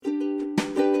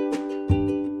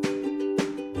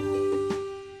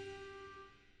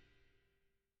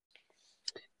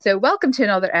So, welcome to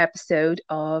another episode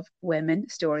of Women,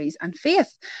 Stories and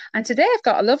Faith. And today I've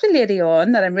got a lovely lady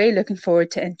on that I'm really looking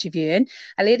forward to interviewing.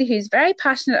 A lady who's very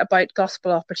passionate about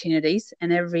gospel opportunities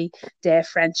and everyday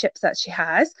friendships that she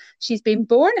has. She's been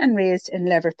born and raised in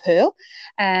Liverpool,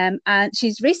 and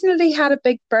she's recently had a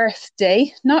big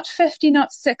birthday. Not 50,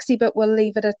 not 60, but we'll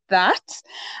leave it at that.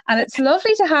 And it's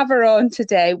lovely to have her on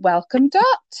today. Welcome,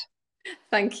 Dot.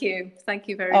 Thank you. Thank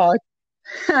you very Oh, much.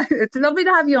 it's lovely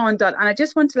to have you on, Dot. And I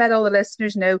just want to let all the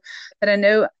listeners know that I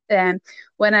know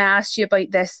when I asked you about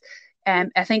this,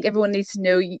 I think everyone needs to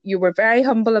know you were very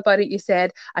humble about it. You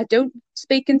said, I don't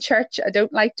speak in church. I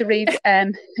don't like to read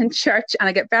in church, and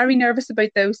I get very nervous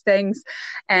about those things.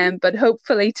 But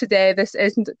hopefully today this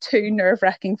isn't too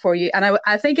nerve-wracking for you. And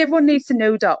I think everyone needs to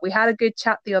know, Dot, we had a good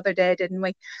chat the other day, didn't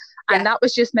we? And Yeah. that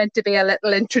was just meant to be a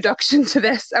little introduction to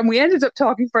this. And we ended up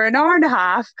talking for an hour and a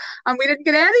half and we didn't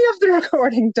get any of the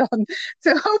recording done.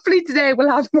 So hopefully today we'll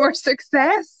have more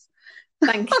success.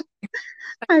 Thank you.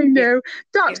 I Thank know. you.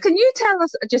 Dot, can you tell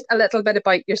us just a little bit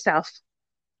about yourself?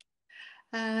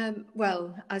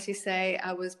 Well, as you say,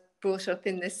 I was brought up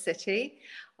in this city.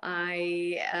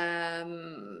 I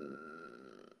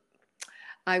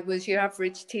was your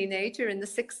average teenager in the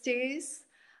 60s.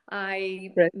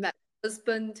 I Right. met my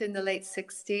husband in the late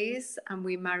 60s and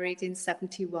we married in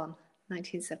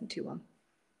 1971.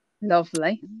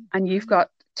 Lovely. And you've got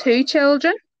two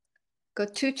children?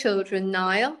 Got two children,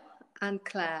 Niall and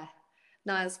Claire.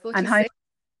 Niall's And how 46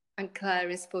 and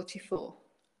Claire is 44.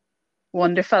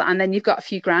 wonderful. And then you've got a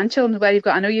few grandchildren. Well,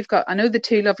 I know the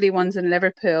two lovely ones in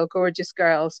Liverpool, gorgeous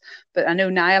girls, but I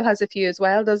know Niall has a few as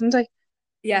well, doesn't he?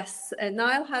 Yes,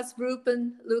 Niall has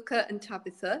Reuben, Luca, and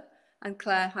Tabitha, and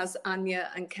Claire has Anya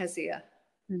and Kezia.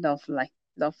 Lovely,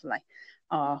 lovely.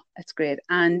 Oh, it's great.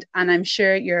 And I'm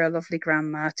sure you're a lovely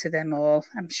grandma to them all.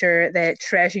 I'm sure they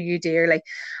treasure you dearly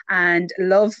and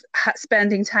love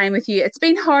spending time with you. It's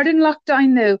been hard in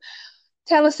lockdown though.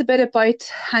 Tell us a bit about,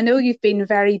 I know you've been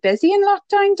very busy in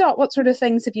lockdown, Dot. What sort of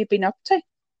things have you been up to?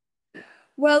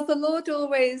 Well, the Lord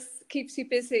always keeps you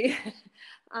busy,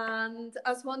 and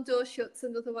as one door shuts,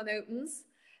 another one opens.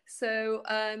 So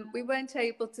we weren't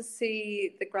able to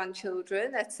see the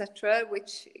grandchildren, etc.,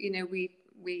 which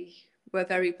we were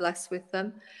very blessed with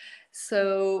them.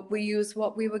 So we used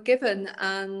what we were given,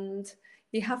 and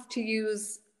you have to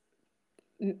use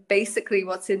basically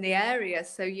what's in the area.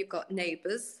 So you've got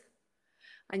neighbours,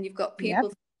 and you've got Yep.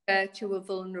 people who are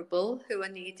vulnerable, who are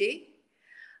needy.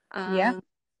 Yeah.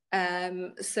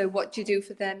 So what do you do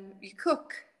for them? You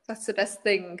cook. That's the best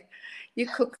thing. You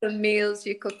cook them meals,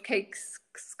 you cook cakes,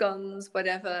 scones,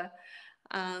 whatever.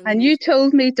 And And you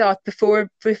told me, Dot, before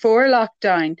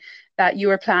lockdown that you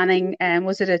were planning,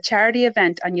 was it a charity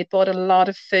event, and you'd bought a lot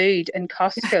of food in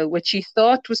Costco, which you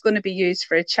thought was going to be used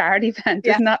for a charity event.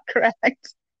 yeah, Isn't that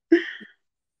correct?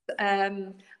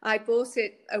 I bought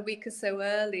it a week or so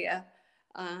earlier,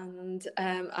 and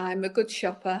I'm a good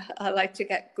shopper. I like to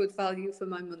get good value for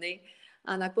my money.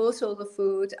 And I bought all the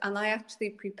food, and I actually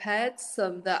prepared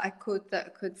some that I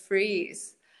could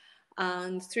freeze.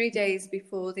 And 3 days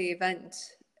before the event,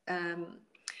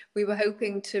 we were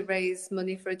hoping to raise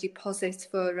money for a deposit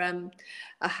for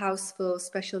a house for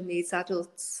special needs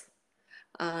adults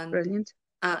and Brilliant.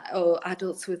 or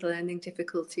adults with learning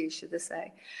difficulties, should I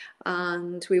say.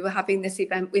 And we were having this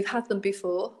event. We've had them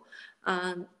before,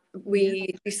 and Yeah.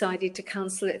 we decided to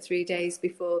cancel it 3 days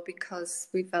before because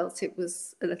we felt it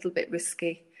was a little bit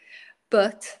risky.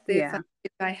 But the Yeah.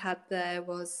 advantage I had there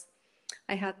was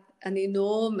I had an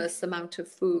enormous amount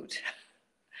of food.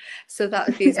 So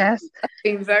Yes. that's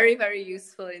been very, very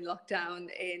useful in lockdown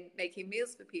in making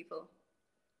meals for people.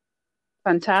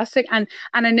 Fantastic. And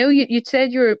I know you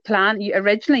said you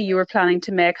originally you were planning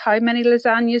to make how many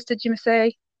lasagnas did you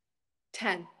say?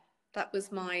 10. That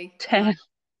was my 10,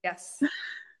 yes.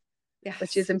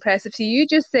 which is Yes. impressive. So you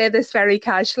just say this very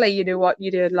casually, you know what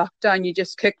you do in lockdown, you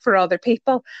just cook for other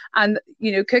people. And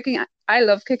cooking, I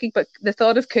love cooking, but the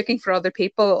thought of cooking for other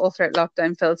people all throughout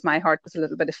lockdown fills my heart with a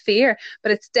little bit of fear.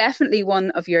 But it's definitely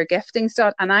one of your giftings,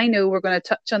 Dot. And I know we're going to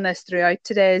touch on this throughout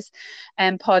today's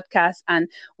podcast. And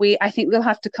I think we'll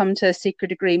have to come to a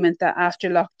secret agreement that after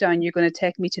lockdown, you're going to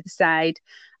take me to the side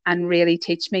and really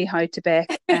teach me how to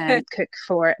bake and cook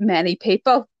for many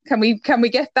people. Can we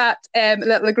get that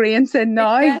little agreement in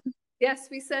now? Yes, yes,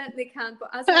 we certainly can. But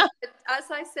as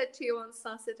I said to you on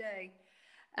Saturday,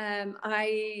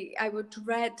 I would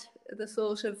dread the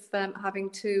thought of having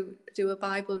to do a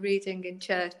Bible reading in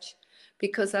church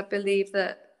because I believe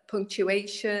that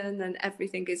punctuation and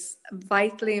everything is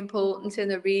vitally important in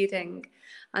a reading.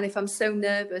 And if I'm so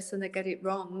nervous and I get it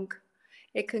wrong,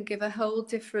 it can give a whole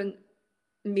different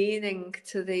meaning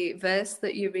to the verse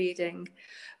that you're reading,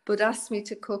 but ask me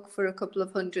to cook for a couple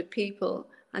of hundred people,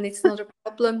 and it's not a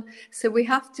problem. So we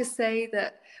have to say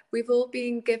that we've all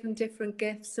been given different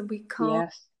gifts, and we can't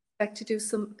Yes. expect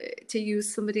to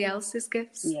use somebody else's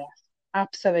gifts. Yes,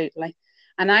 absolutely.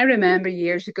 And I remember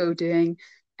years ago doing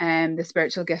the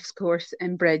spiritual gifts course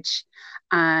in Bridge,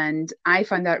 and I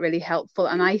found that really helpful.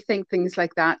 And I think things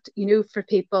like that, for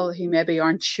people who maybe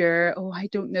aren't sure, oh, I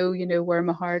don't know, where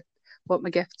my heart, what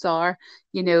my gifts are,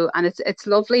 and it's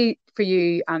lovely for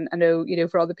you, and I know,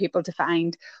 for other people to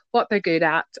find what they're good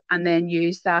at and then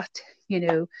use that, you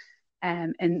know,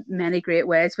 in many great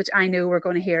ways, which I know we're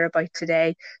going to hear about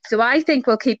today. So I think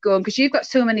we'll keep going because you've got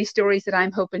so many stories that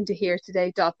I'm hoping to hear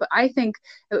today, Dot. But I think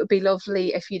it would be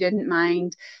lovely if you didn't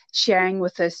mind sharing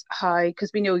with us how,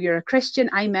 because we know you're a Christian.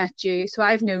 I met you, so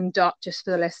I've known Dot, just for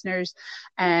the listeners,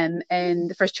 in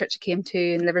the first church I came to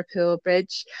in Liverpool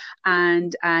Bridge,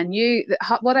 and I knew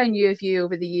that what I knew of you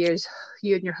over the years,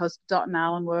 you and your husband Dot and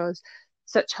Alan, was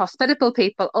such hospitable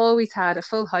people. Always had a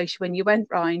full house when you went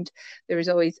round. There was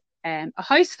always a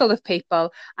house full of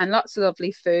people and lots of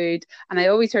lovely food. And I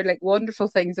always heard like wonderful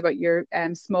things about your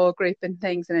small group and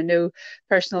things. And I know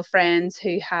personal friends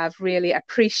who have really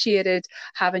appreciated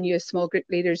having you as small group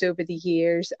leaders over the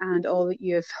years, and all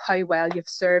that how well you've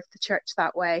served the church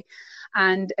that way.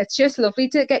 And it's just lovely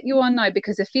to get you on now,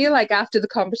 because I feel like after the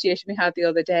conversation we had the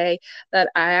other day, that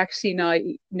I actually now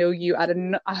know you at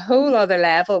a whole other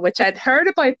level, which I'd heard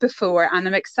about before, and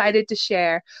I'm excited to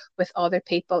share with other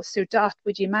people. So, Dot,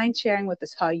 would you mind sharing with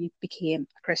us how you became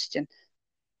a Christian?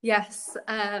 Yes,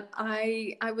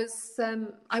 I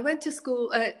went to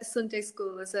school, Sunday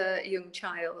school, as a young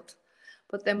child,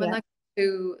 but then when Yeah. I got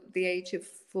to the age of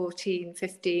 14,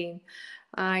 15,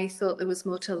 I thought there was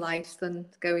more to life than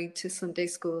going to Sunday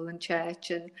school and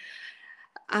church. And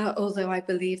although I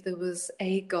believed there was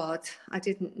a God, I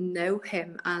didn't know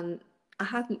him, and I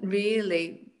hadn't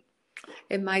really,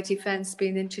 in my defense,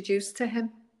 been introduced to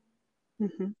him.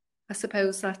 Mm-hmm. I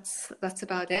suppose that's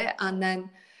about it. And then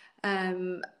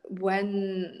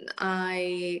when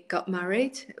I got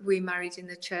married, we married in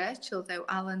the church, although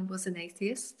Alan was an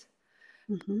atheist.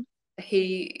 Mm-hmm.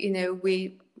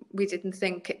 We didn't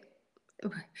think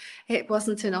it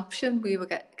wasn't an option. We were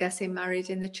getting married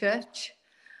in the church,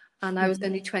 and I was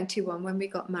only 21 when we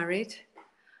got married.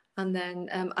 And then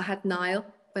I had Niall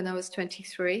when I was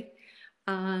 23,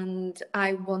 and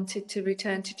I wanted to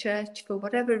return to church for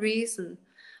whatever reason.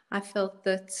 I felt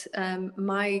that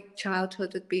my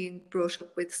childhood had been brought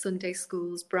up with Sunday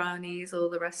schools, brownies, all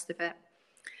the rest of it.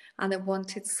 And I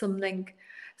wanted some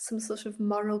sort of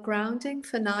moral grounding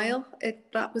for Niall.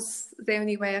 That was the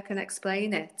only way I can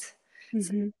explain it.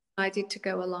 So Mm-hmm. I decided to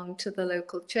go along to the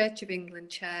local Church of England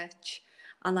church,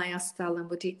 and I asked Alan,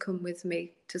 would he come with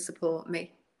me to support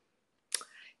me?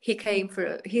 He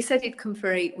said he'd come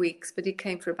for 8 weeks, but he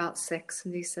came for about 6,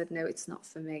 and he said, no, it's not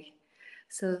for me.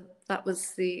 So that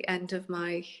was the end of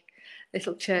my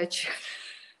little church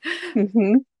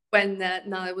Mm-hmm. when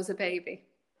Niall was a baby.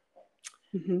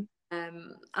 Mm-hmm.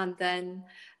 And then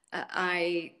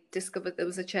I discovered there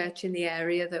was a church in the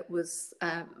area that was,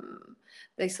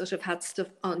 they sort of had stuff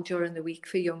on during the week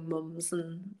for young mums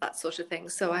and that sort of thing.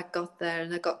 So I got there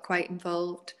and I got quite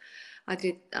involved.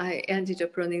 I ended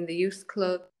up running the youth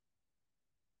club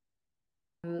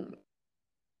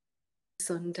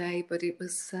Sunday, but it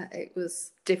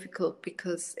was difficult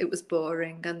because it was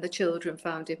boring and the children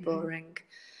found it boring.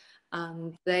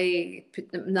 And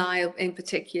Niall in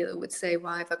particular would say,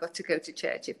 why have I got to go to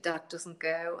church if Dad doesn't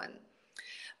go?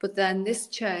 But then this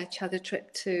church had a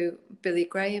trip to Billy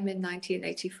Graham in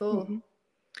 1984. Mm-hmm.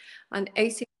 And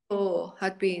 84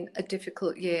 had been a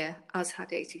difficult year, as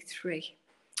had 83.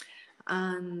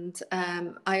 And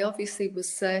I obviously was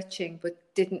searching, but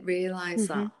didn't realise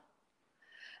Mm-hmm.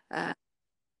 that.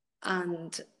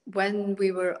 And when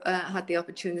we had the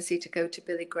opportunity to go to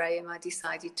Billy Graham, I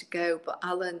decided to go, but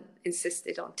Alan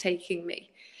insisted on taking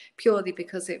me purely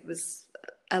because it was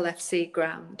LFC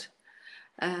ground.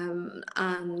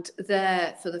 And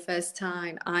there, for the first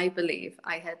time, I believe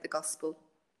I heard the gospel.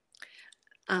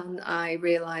 And I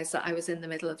realised that I was in the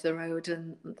middle of the road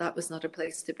and that was not a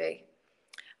place to be.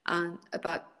 And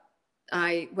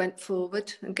I went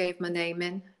forward and gave my name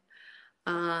in,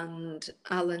 and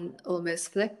Alan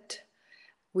almost flipped.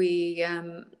 We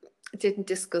didn't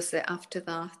discuss it after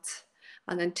that.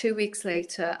 And then 2 weeks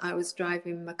later, I was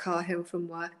driving my car home from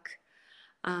work,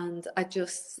 and I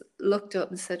just looked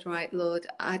up and said, right, Lord,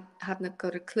 I haven't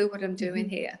got a clue what I'm doing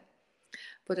here,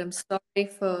 but I'm sorry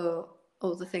for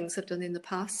all the things I've done in the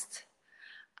past,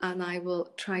 and I will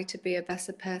try to be a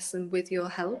better person with your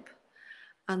help,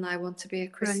 and I want to be a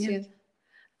Christian. Brilliant.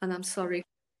 And I'm sorry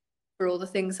for all the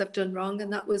things I've done wrong.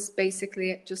 And that was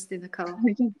basically it, just in the car.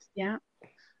 Yeah.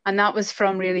 And that was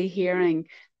from really hearing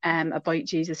about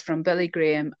Jesus from Billy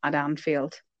Graham at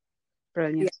Anfield. Yeah.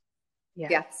 Brilliant. Yeah.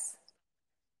 Yes.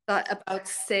 That about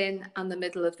sin and the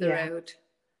middle of the Yeah. road.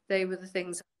 They were the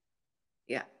things.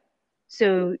 Yeah.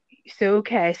 So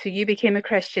okay, so you became a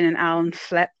Christian and Alan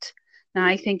flipped. Now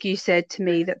I think you said to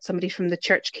me that somebody from the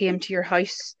church came to your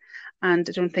house, and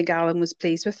I don't think Alan was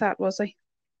pleased with that, was he?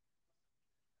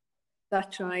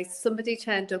 That's right. Somebody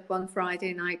turned up one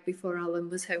Friday night before Alan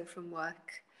was home from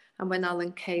work. And when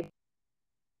Alan came,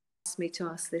 asked me to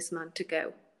ask this man to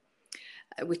go,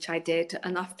 which I did.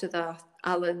 And after that,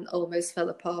 Alan almost fell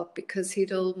apart because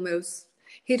he'd always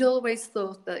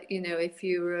thought that, if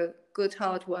you were a good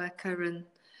hard worker and,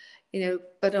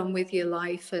 got on with your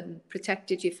life and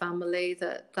protected your family,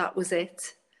 that was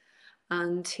it.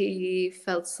 And he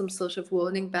felt some sort of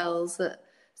warning bells that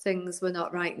things were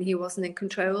not right and he wasn't in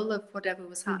control of whatever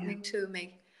was happening to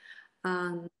me.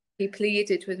 And he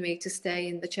pleaded with me to stay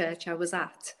in the church I was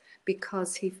at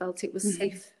because he felt it was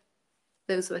safe.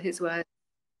 Those were his words.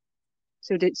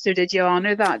 So did you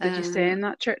honour that? Did you stay in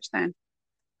that church then?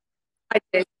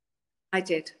 I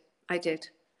did.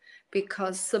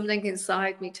 Because something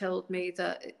inside me told me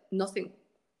that nothing,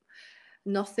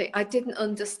 I didn't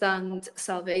understand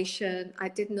salvation. I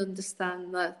didn't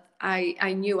understand that.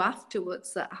 I knew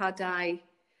afterwards that had I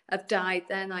have died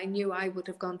then, I knew I would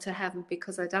have gone to heaven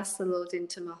because I'd asked the Lord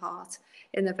into my heart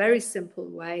in a very simple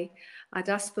way. I'd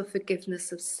asked for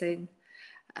forgiveness of sin.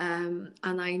 And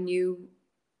I knew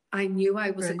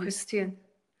I was a Christian,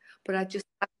 but I just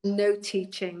had no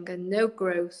teaching and no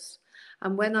growth.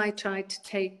 And when I tried to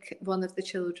take one of the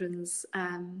children's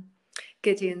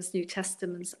Gideon's New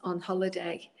Testaments on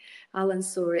holiday, Alan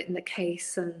saw it in the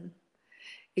case and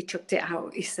he chucked it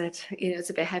out. He said, it's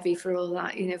a bit heavy for all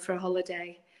that, for a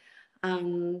holiday.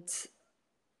 And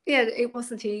yeah, it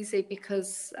wasn't easy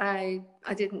because I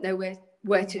didn't know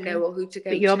where to go or who to go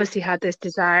to. But you obviously had this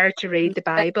desire to read the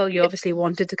Bible. You obviously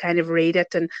wanted to kind of read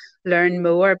it and learn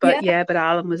more. But but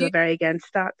Alan was very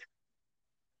against that.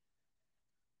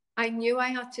 I knew I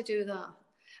had to do that.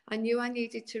 I knew I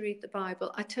needed to read the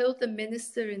Bible. I told the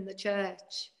minister in the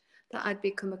church that I'd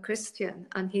become a Christian,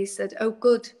 and he said, "Oh,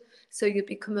 good. So you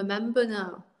become a member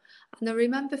now." And I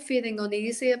remember feeling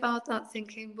uneasy about that,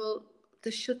 thinking, well,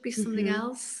 there should be something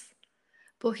else.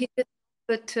 But he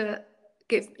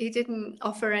didn't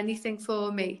offer anything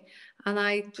for me. And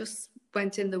I just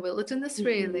went in the wilderness,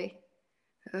 really.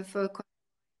 My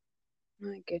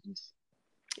goodness.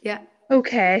 Yeah.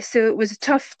 Okay, so it was a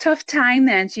tough time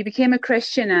then. So you became a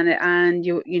Christian and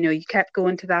you kept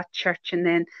going to that church, and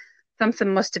then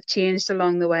something must have changed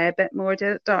along the way a bit more,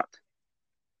 did it, Dot?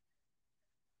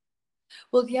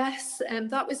 Well, yes,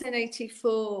 that was in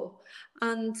 1984.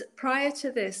 And prior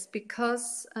to this,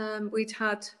 because we'd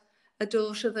had a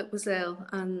daughter that was ill,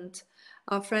 and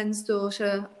our friend's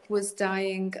daughter was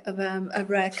dying of a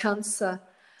rare cancer,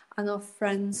 and our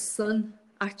friend's son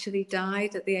actually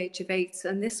died at the age of 8.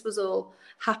 And this was all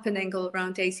happening all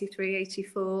around 83,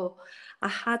 84. I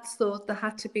had thought there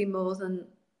had to be more than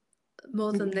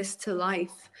this to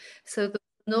life. So there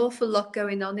was an awful lot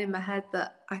going on in my head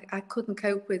that I couldn't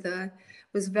cope with. I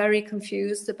was very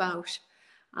confused about.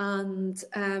 And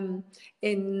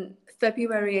in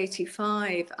February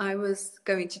 85, I was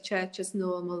going to church as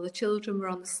normal. The children were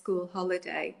on the school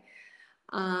holiday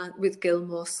with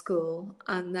Gilmore School.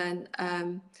 And then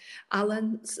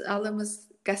Alan was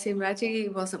getting ready. He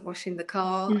wasn't washing the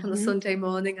car on a Sunday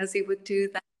morning as he would do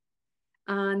then.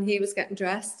 And he was getting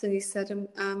dressed and he said,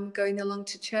 I'm going along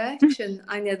to church. And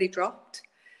I nearly dropped.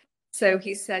 So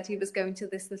he said he was going to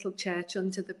this little church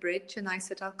under the bridge. And I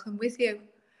said, I'll come with you.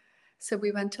 So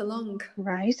we went along.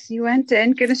 Right, you went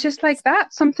in. Goodness, just like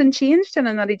that, something changed in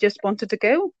him that he just wanted to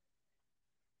go.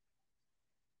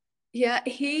 Yeah,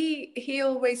 he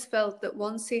always felt that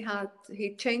once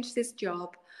he'd changed his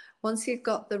job, once he'd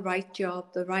got the right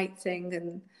job, the right thing,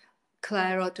 and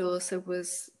Claire, our daughter,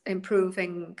 was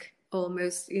improving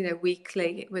almost,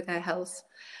 weekly with her health,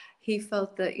 he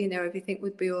felt that, everything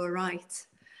would be all right.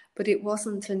 But it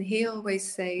wasn't. And he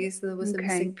always says there was a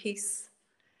missing piece.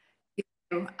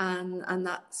 And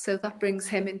that brings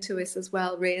him into it as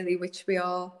well, really, which we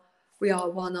are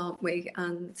one, aren't we?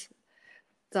 And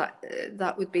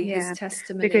that would be his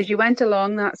testimony. Because you went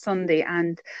along that Sunday,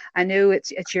 and I know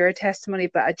it's your testimony,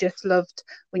 but I just loved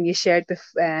when you shared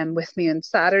with me on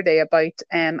Saturday about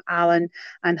Alan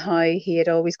and how he had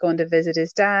always gone to visit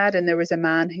his dad, and there was a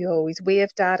man who always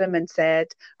waved at him and said,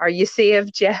 "Are you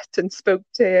saved yet?" and spoke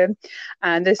to him.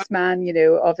 And this man,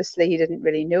 obviously he didn't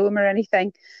really know him or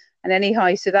anything. And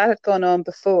anyhow, so that had gone on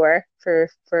before for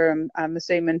I'm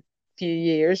assuming few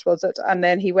years, was it? And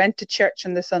then he went to church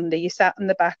on the Sunday. You sat in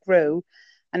the back row,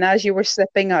 and as you were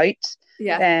slipping out,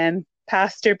 Yeah.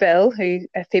 Pastor Bill, who,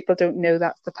 if people don't know,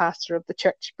 that's the pastor of the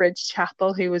Church Bridge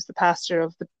Chapel, who was the pastor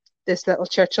of this little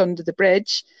church under the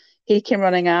bridge, he came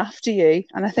running after you.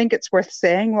 And I think it's worth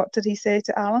saying, what did he say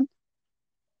to Alan?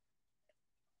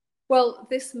 Well,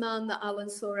 this man that Alan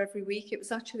saw every week, it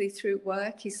was actually through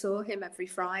work. He saw him every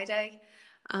Friday.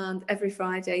 And every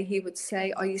Friday he would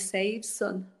say, "Are you saved,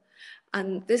 son?"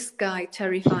 And this guy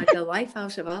terrified the life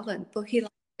out of Alan, but he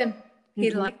liked him.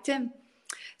 He liked him.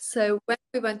 So when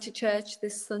we went to church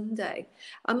this Sunday,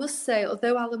 I must say,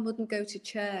 although Alan wouldn't go to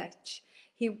church,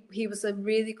 he was a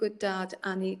really good dad,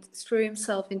 and he threw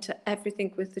himself into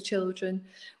everything with the children,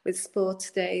 with sports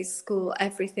days, school,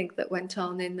 everything that went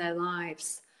on in their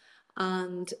lives.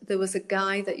 And there was a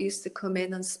guy that used to come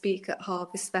in and speak at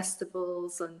harvest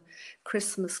festivals and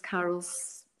Christmas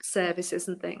carols services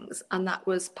and things, and that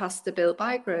was Pastor Bill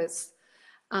Bygroves.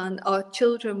 And our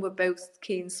children were both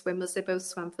keen swimmers. They both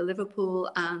swam for Liverpool,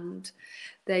 and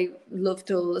they loved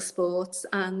all the sports.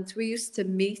 And we used to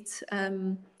meet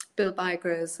Bill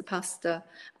Bygroves, the pastor,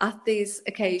 at these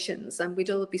occasions, and we'd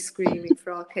all be screaming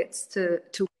for our kids to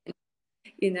win,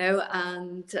 you know.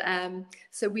 And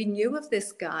so we knew of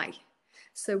this guy.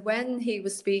 So when he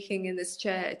was speaking in this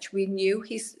church, we knew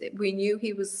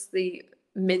he was the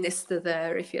minister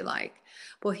there, if you like.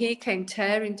 But he came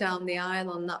tearing down the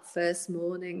aisle on that first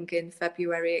morning in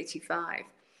February 85.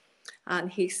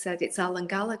 And he said, "It's Alan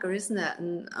Gallagher, isn't it?"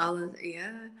 And Alan,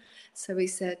 yeah. So he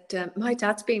said, "My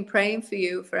dad's been praying for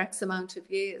you for X amount of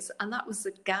years." And that was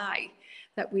the guy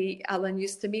that Alan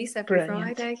used to meet every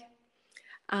Friday.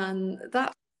 And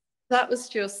that was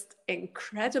just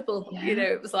incredible. Yeah. You know,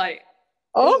 it was like,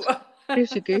 oh,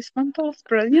 gives you goosebumps. That's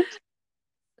brilliant.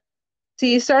 So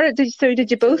you started,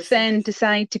 did you both then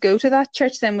decide to go to that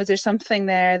church then? Was there something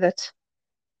there that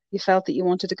you felt that you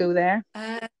wanted to go there?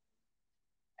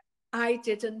 I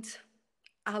didn't.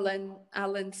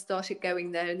 Alan started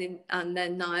going there, and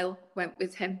then Niall went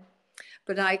with him.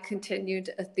 But I continued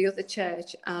at the other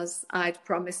church as I'd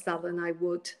promised Alan I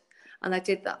would. And I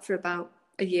did that for about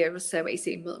a year or so,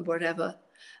 18 months, whatever.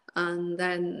 And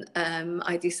then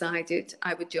I decided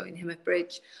I would join him at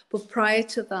Bridge. But prior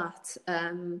to that,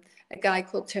 a guy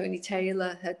called Tony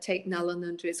Taylor had taken Alan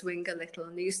under his wing a little,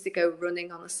 and he used to go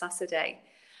running on a Saturday.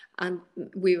 And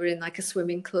we were in like a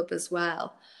swimming club as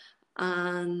well.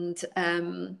 And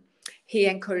he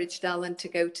encouraged Alan to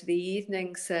go to the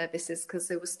evening services because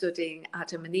they were studying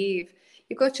Adam and Eve.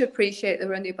 You've got to appreciate there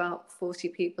were only about 40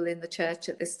 people in the church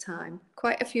at this time,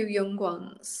 quite a few young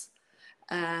ones,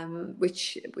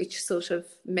 which sort of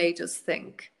made us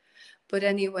think. But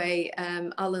anyway,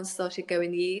 Alan started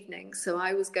going the evening, so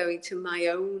I was going to my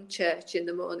own church in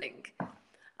the morning,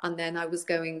 and then I was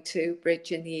going to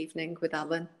Bridge in the evening with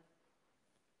Alan.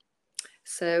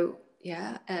 So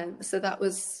yeah, so that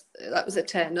was a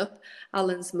turn up.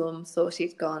 Alan's mum thought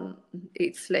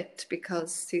he'd flipped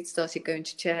because he'd started going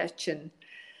to church and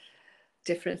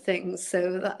different things.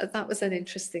 So that was an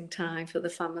interesting time for the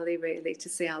family, really, to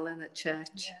see Alan at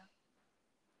church. Yeah.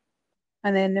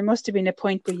 And then there must have been a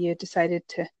point where you decided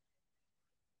to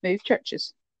move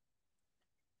churches.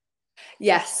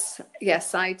 Yes,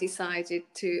 I decided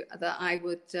that I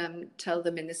would tell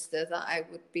the minister that I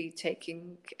would be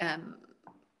taking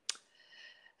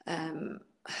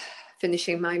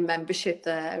finishing my membership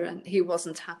there, and he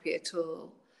wasn't happy at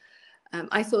all.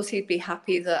 I thought he'd be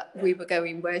happy that we were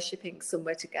going worshipping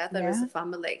somewhere together as a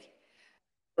family,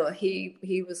 but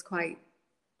he was quite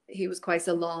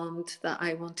alarmed that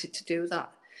I wanted to do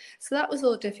that. So that was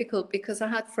all difficult because I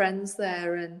had friends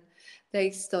there, and they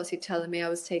started telling me I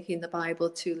was taking the Bible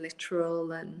too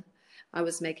literal and I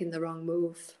was making the wrong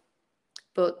move.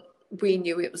 But we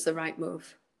knew it was the right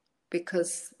move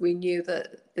because we knew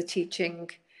that the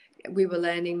teaching, we were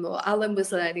learning more. Alan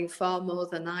was learning far more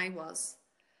than I was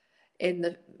in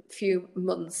the few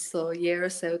months or year or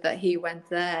so that he went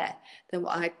there than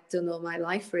what I'd done all my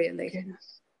life, really.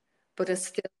 Goodness. But I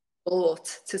still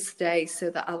fought to stay so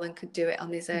that Alan could do it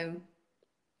on his own.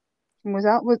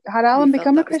 Had Alan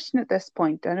become a Christian at this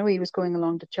point? I know he was going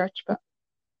along to church, but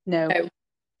no.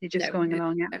 You're just going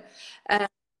along, yeah.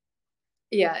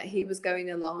 Yeah, he was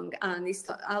going along, and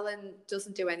Alan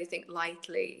doesn't do anything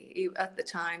lightly. At the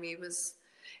time, he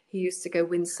used to go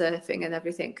windsurfing and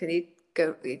everything, and he'd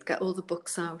get all the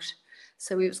books out.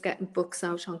 So he was getting books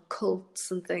out on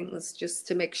cults and things just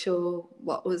to make sure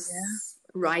what was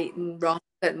right and wrong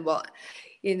and what,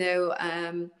 you know.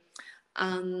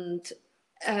 And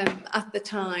at the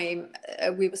time,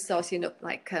 we were starting up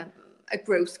like a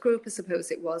growth group, I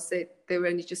suppose it was. They were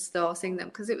only just starting them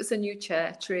because it was a new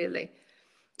church, really.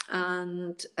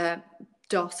 and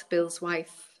Dot, Bill's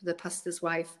wife, the pastor's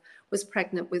wife, was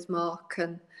pregnant with Mark,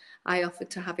 and I offered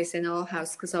to have it in our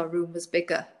house because our room was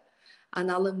bigger. And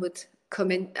Alan would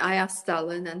come in. I asked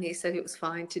Alan, and he said it was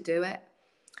fine to do it.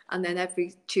 And then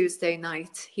every Tuesday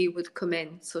night, he would come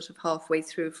in sort of halfway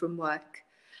through from work,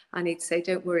 and he'd say,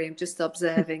 "Don't worry, I'm just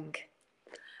observing."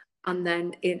 And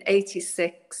then in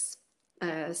 86,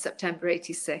 September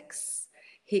 86,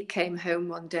 he came home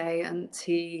one day, and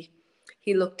he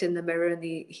looked in the mirror, and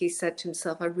he said to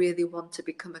himself, "I really want to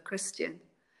become a Christian,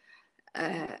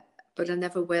 but I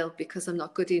never will because I'm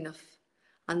not good enough."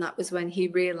 And that was when he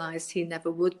realized he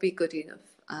never would be good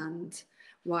enough, and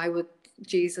why would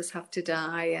Jesus have to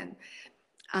die?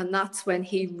 And that's when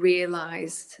he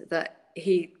realized that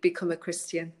he'd become a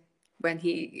Christian, when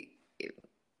he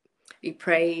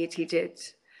prayed, he did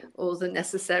all the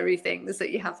necessary things that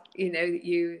you have,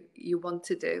 you want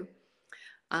to do.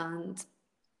 And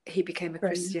he became a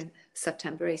Christian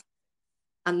September 8th.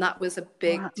 And that was a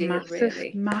big deal,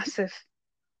 really. Massive.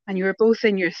 And you were both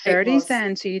in your 30s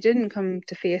then, so you didn't come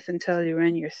to faith until you were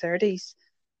in your 30s.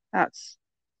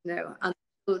 No, and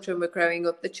the children were growing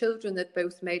up. The children had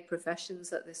both made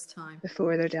professions at this time.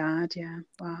 Before their dad, yeah.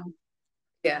 Wow.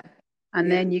 Yeah.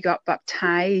 And then you got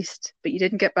baptized, but you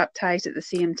didn't get baptized at the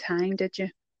same time, did you?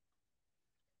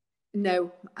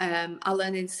 No,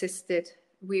 Alan insisted.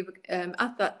 We were,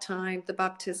 at that time, the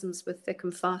baptisms were thick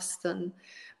and fast, and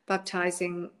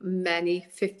baptizing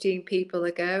 15 people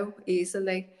ago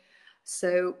easily.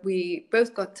 So we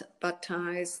both got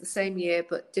baptized the same year,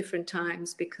 but different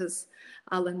times, because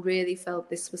Alan really felt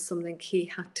this was something he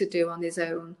had to do on his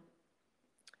own.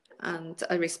 And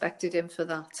I respected him for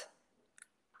that.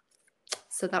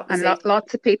 So that was and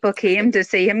lots of people came to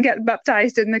see him get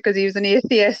baptized, didn't they? Because he was an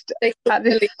atheist. They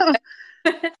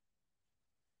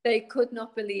could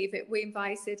not believe it. We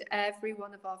invited every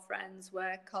one of our friends,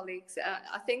 work colleagues.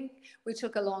 I think we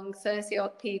took along 30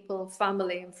 odd people,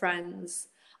 family and friends,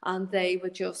 and they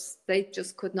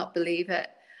just could not believe it.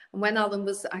 And when Alan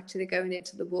was actually going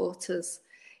into the waters,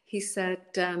 he said,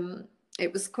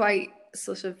 it was quite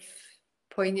sort of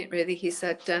poignant, really. He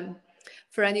said,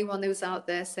 for anyone who's out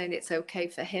there saying it's okay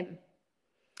for him,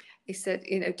 he said,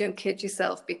 don't kid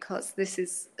yourself, because this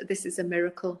is a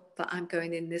miracle that I'm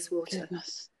going in this water.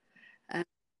 Goodness.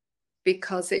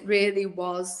 Because it really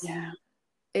was. Yeah.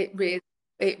 It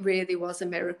really was a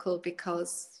miracle,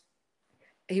 because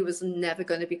he was never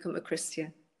going to become a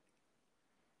Christian.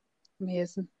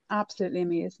 Amazing. Absolutely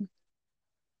amazing.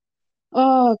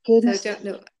 Oh, goodness. So I don't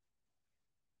know.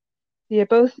 You're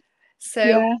both. So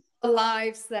yeah. Our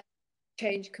lives then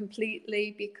changed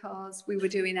completely, because we were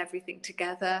doing everything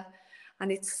together,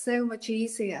 and it's so much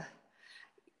easier,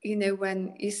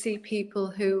 when you see people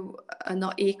who are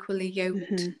not equally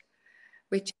yoked,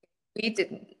 which we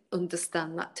didn't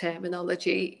understand that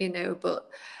terminology, but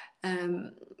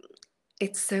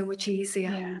it's so much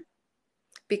easier,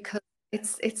 because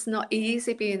it's not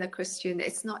easy being a Christian.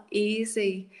 It's not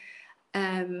easy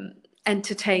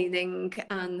entertaining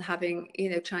and having,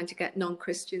 trying to get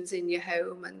non-Christians in your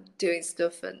home and doing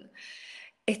stuff, and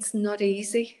it's not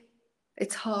easy.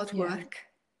 It's hard work.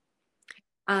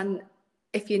 And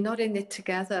if you're not in it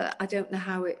together, I don't know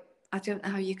how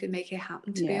you can make it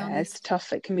happen, to be honest. It's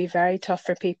tough. It can be very tough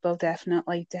for people,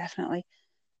 definitely.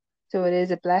 So it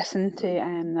is a blessing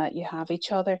to that you have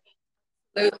each other.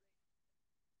 So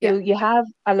you have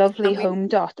a lovely home,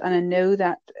 Dot, and I know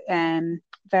that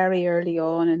very early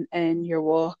on in your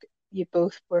walk, you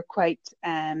both were quite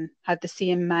had the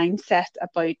same mindset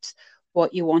about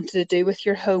what you wanted to do with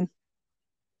your home.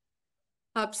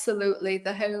 Absolutely.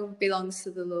 The home belongs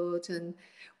to the Lord, and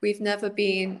we've never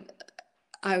been,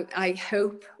 I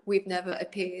hope we've never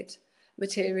appeared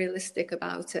materialistic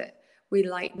about it. We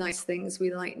like nice things,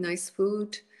 we like nice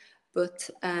food, but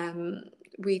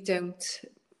we don't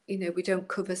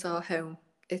covet our home.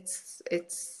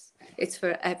 It's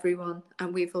for everyone,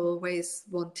 and we've always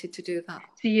wanted to do that.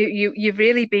 So you've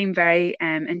really been very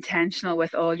intentional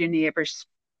with all your neighbours.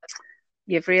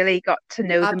 You've really got to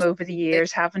know them over the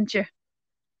years, haven't you?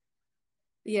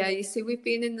 Yeah, you see, we've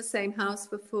been in the same house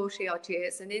for 40 odd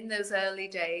years, and in those early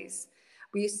days,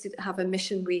 we used to have a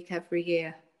mission week every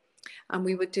year, and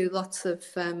we would do lots of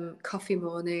coffee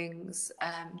mornings.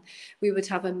 We would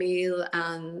have a meal,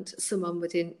 and someone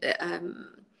would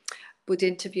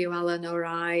interview Alan or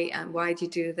I, and why do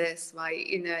you do this? Why,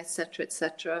 etc.,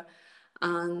 etc.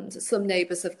 And some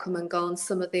neighbours have come and gone.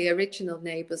 Some of the original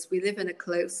neighbours, we live in a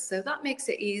close, so that makes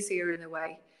it easier in a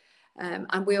way.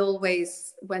 And we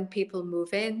always, when people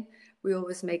move in, we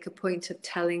always make a point of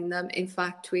telling them. In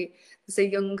fact, there's a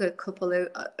younger couple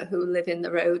who live in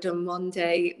the road, and one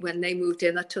day when they moved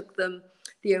in, I took them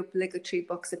the obligatory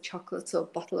box of chocolates or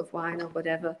bottle of wine or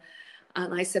whatever.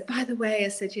 And I said, by the way, I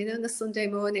said, you know, on a Sunday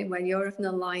morning when you're having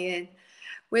a lie-in,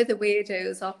 we're the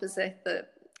weirdos opposite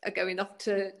that are going off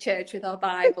to church with our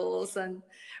Bibles and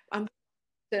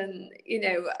you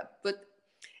know, but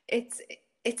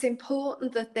it's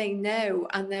important that they know.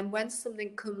 And then when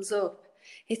something comes up,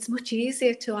 it's much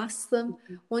easier to ask them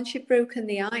once you've broken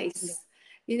the ice.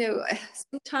 You know,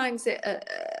 sometimes it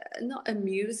not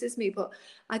amuses me, but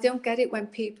I don't get it when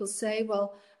people say,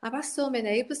 well, I've asked all my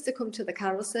neighbours to come to the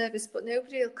carol service, but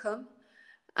nobody will come.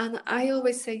 And I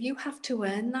always say, you have to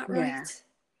earn that right.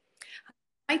 It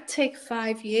might take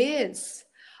 5 years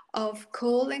of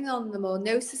calling on them or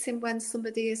noticing when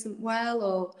somebody isn't well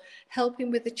or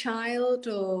helping with a child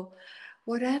or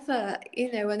whatever,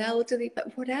 you know, an elderly,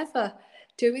 but whatever,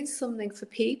 doing something for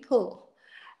people.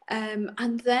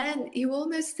 And then you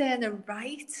almost earn a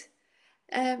right,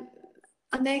 and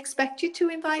they expect you to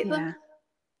invite them.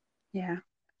 Yeah.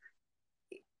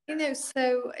 You know,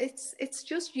 so it's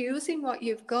just using what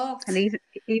you've got. And even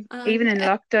in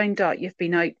lockdown, Dot, you've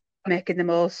been out making them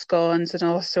all scones and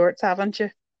all sorts, haven't you?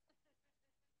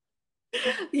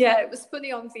 Yeah, it was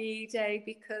funny on VE Day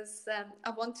because I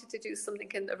wanted to do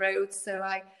something in the road, so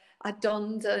I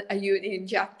donned a Union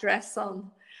Jack dress on,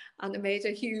 and I made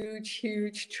a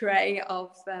huge tray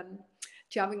of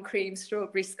jam and cream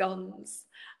strawberry scones,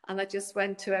 and I just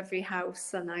went to every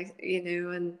house, and I, you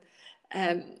know,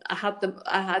 and I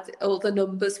had all the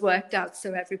numbers worked out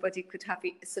so everybody could have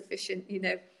sufficient, you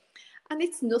know, and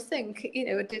it's nothing, you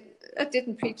know, I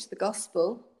didn't preach the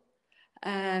gospel.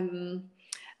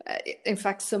 In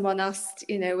fact, someone asked,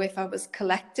 you know, if I was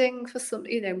collecting for some,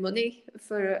 you know, money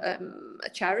for a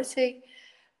charity.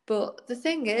 But the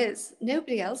thing is,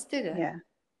 nobody else did it. Yeah.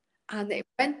 And it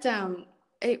went down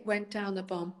a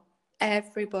bomb.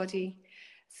 Everybody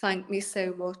thanked me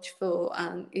so much for,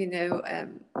 and, you know,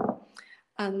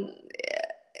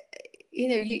 you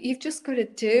know, you've just got to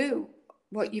do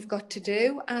what you've got to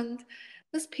do. And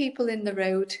there's people in the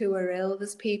road who are ill.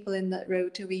 There's people in the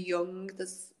road who are young.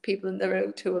 There's people in the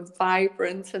road who are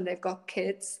vibrant and they've got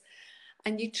kids.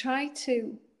 And you try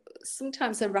to,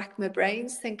 sometimes I rack my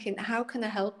brains thinking, how can I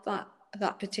help that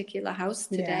particular house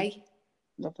today?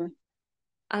 Yeah. Lovely.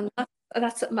 And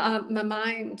that's my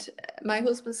mind. My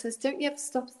husband says, don't you ever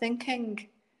stop thinking?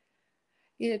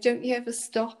 You know, don't you ever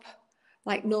stop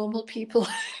like normal people?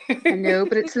 I know,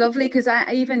 but it's lovely because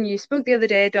you spoke the other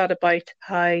day, Dot, about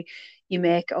how you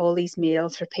make all these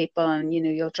meals for people and, you know,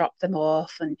 you'll drop them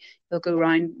off and you'll go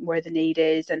around where the need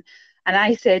is. And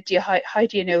I said to you, how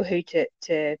do you know who to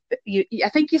you? I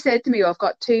think you said to me, oh, I've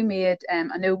got two made. I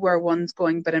know where one's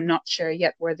going, but I'm not sure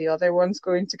yet where the other one's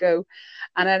going to go.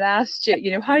 And I'd asked you, you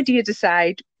know, how do you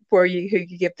decide who you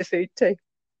give the food to?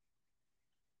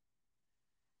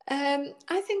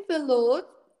 I think the Lord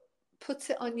puts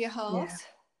it on your heart.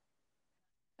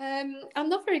 Yeah. I'm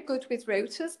not very good with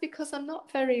rotas because I'm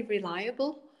not very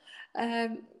reliable,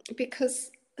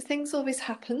 because things always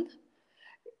happen.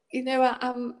 You know,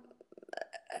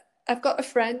 I've got a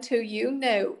friend who you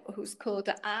know who's called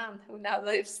Anne, who now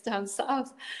lives down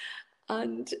south,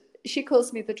 and she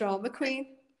calls me the drama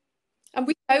queen, and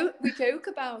we joke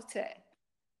about it.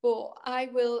 But I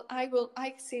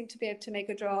seem to be able to make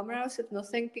a drama out of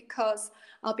nothing because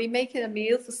I'll be making a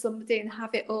meal for somebody and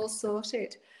have it all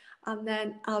sorted. And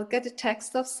then I'll get a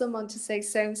text off someone to say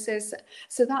so-and-so.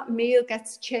 So that meal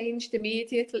gets changed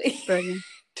immediately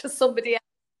to somebody else.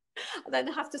 And then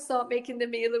I have to start making the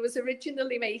meal I was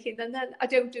originally making. And then I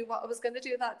don't do what I was going to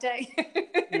do that day.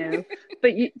 No,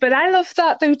 but I love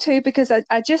that though too, because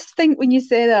I just think when you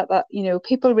say that, you know,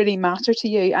 people really matter to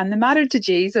you and they matter to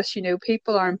Jesus, you know,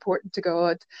 people are important to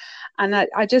God. And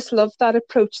I just love that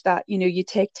approach that, you know, you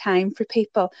take time for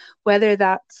people, whether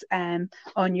that's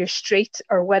on your street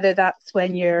or whether that's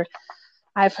when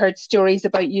I've heard stories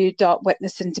about you, Dot,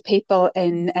 witnessing to people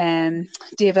in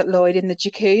David Lloyd in the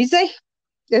jacuzzi.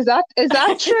 Is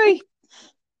that true?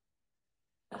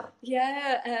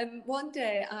 Yeah, one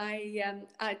day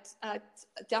I'd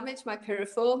damaged my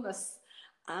piriformis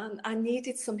and I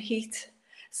needed some heat.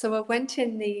 So I went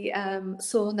in the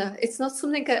sauna. It's not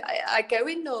something I go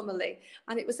in normally.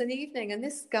 And it was an evening and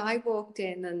this guy walked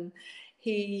in and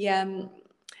he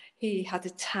had a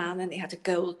tan and he had a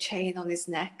gold chain on his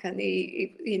neck and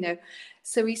he you know,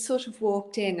 so he sort of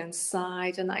walked in and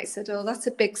sighed and I said, oh, that's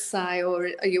a big sigh, or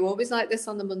are you always like this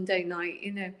on a Monday night,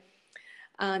 you know?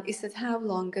 And he said, how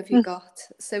long have you got?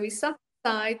 So he sat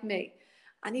beside me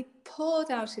and he poured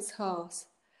out his heart.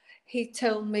 He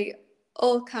told me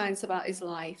all kinds about his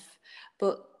life,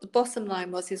 but the bottom line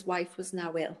was his wife was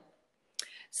now ill.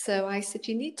 So I said,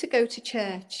 you need to go to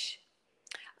church.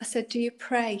 I said, do you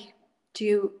pray?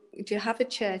 do you have a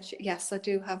church? Yes, I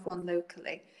do have one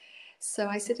locally. So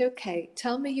I said, okay,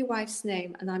 tell me your wife's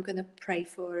name and I'm going to pray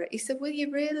for her. He said, will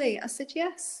you really? I said,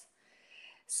 yes.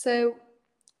 So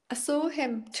I saw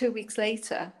him 2 weeks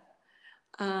later,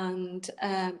 and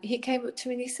he came up to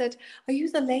me and he said, are you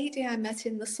the lady I met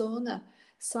in the sauna?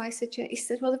 So I said, yeah. He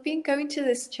said, well, I've been going to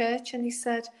this church. And he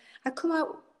said, I come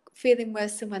out feeling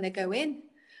worse than when I go in.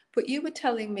 But you were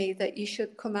telling me that you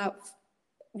should come out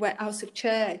of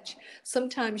church.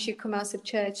 Sometimes you come out of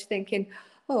church thinking,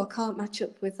 oh, I can't match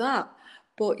up with that.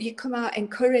 But you come out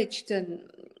encouraged and,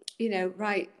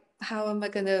 right, how am I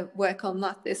going to work on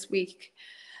that this week?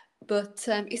 But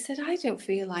he said, I don't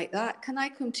feel like that. Can I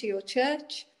come to your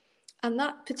church? And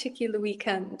that particular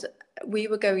weekend, we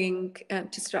were going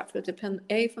to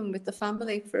Stratford-upon-Avon with the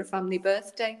family for a family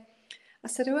birthday. I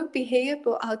said, I won't be here,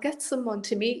 but I'll get someone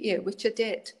to meet you, which I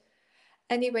did.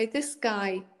 Anyway, this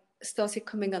guy started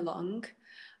coming along,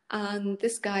 and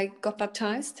this guy got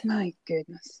baptized. My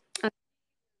goodness. And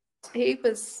he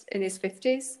was in his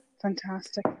 50s.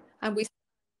 Fantastic. And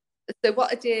so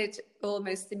what I did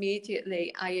almost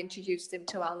immediately, I introduced him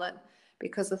to Alan,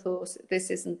 because I thought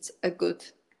this isn't a good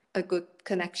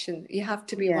connection. You have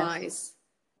to be wise.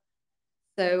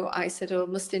 So I said, I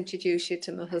must introduce you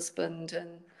to my husband,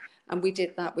 and we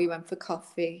did that. We went for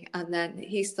coffee, and then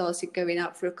he started going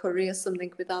out for a curry or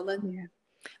something with Alan. Yeah.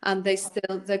 And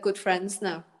they're good friends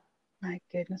now. My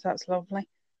goodness, that's lovely.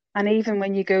 And even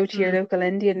when you go to your local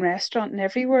Indian restaurant and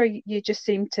everywhere, you just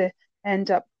seem to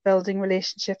end up building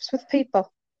relationships with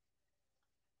people.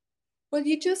 Well,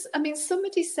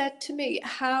 somebody said to me,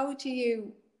 how do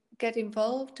you get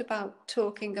involved about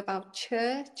talking about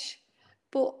church?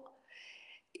 But,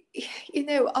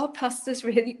 our pastor's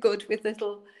really good with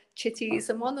little chitties.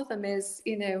 And one of them is,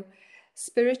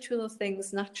 spiritual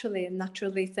things naturally and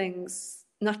natural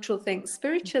things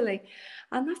spiritually.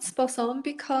 And that's spot on,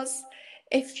 because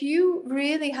if you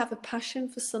really have a passion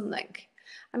for something,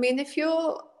 if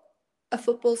you're a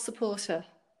football supporter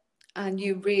and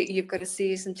you've got a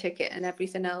season ticket and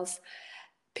everything else,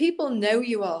 people know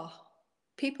you are.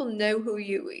 People know who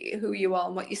you are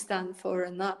and what you stand for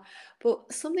and that.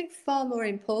 But something far more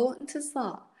important is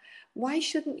that. Why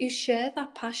shouldn't you share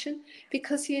that passion?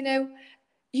 Because,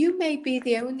 you may be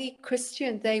the only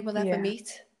Christian they will ever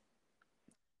meet.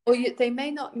 Or they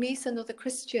may not meet another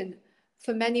Christian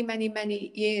for many, many,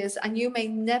 many years, and you may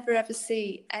never ever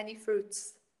see any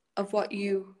fruits of what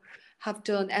you have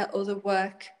done at other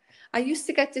work. I used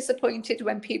to get disappointed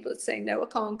when people would say, no, I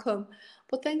can't come.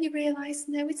 But then you realise,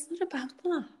 no, it's not about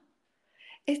that.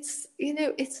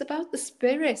 It's about the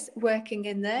Spirit working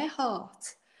in their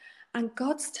heart. And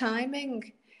God's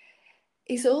timing,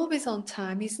 He's always on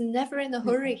time. He's never in a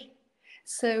hurry.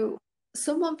 So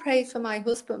someone prayed for my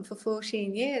husband for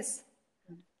 14 years,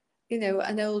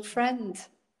 an old friend.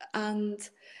 And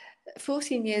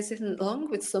 14 years isn't long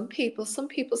with some people. Some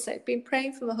people say, I've been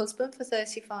praying for my husband for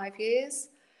 35 years.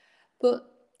 But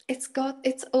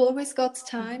it's always God's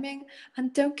timing.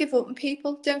 And don't give up on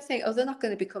people. Don't think, oh, they're not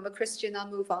going to become a Christian, I'll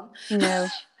move on. No.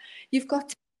 You've got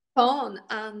to keep on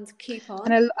and keep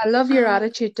on. And I love your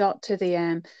attitude, Dot, to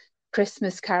the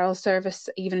Christmas carol service,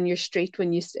 even in your street,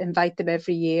 when you invite them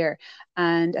every year.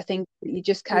 And I think you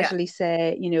just casually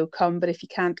say, come, but if you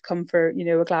can't come for,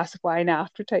 a glass of wine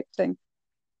after type thing.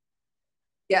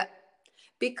 Yeah.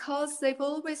 Because they've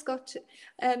always got to,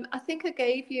 I think I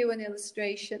gave you an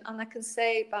illustration, and I can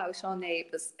say about our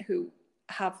neighbours who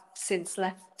have since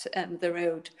left the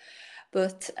road.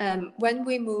 But when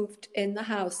we moved in the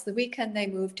house, the weekend they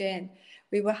moved in,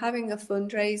 we were having a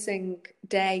fundraising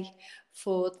day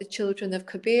for the children of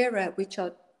Kibera, which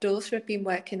our daughter had been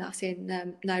working at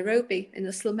in Nairobi, in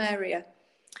the slum area.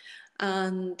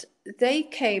 And they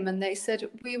came and they said,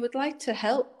 we would like to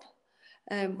help.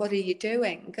 What are you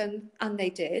doing? And they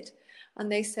did. And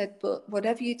they said, but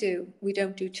whatever you do, we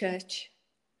don't do church.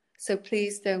 So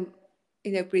please don't,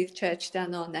 breathe church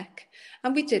down our neck.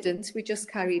 And we didn't. We just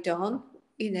carried on,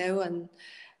 and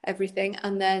everything.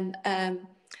 And then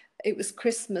it was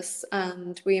Christmas,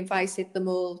 and we invited them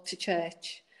all to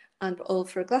church, and all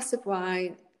for a glass of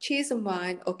wine, cheese and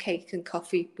wine, or cake and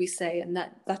coffee, we say, and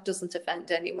that doesn't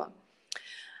offend anyone.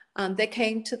 And they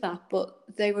came to that, but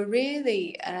they were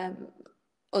really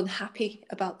unhappy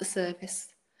about the service,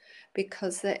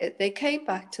 because they came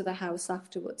back to the house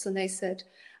afterwards and they said,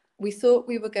 we thought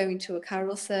we were going to a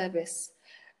carol service.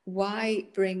 Why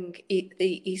bring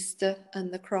the Easter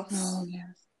and the cross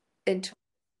into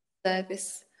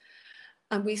service?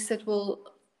 And we said, well,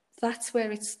 that's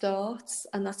where it starts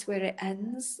and that's where it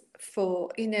ends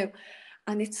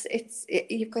and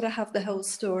you've got to have the whole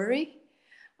story.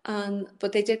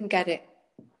 But they didn't get it.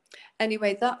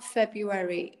 Anyway, that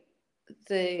February,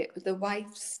 the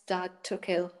wife's dad took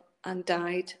ill and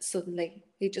died suddenly.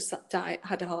 He just died,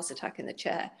 had a heart attack in the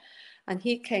chair. And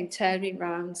he came tearing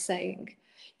round saying,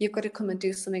 "You've got to come and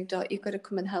do something, Dot. You've got to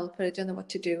come and help her. I don't know what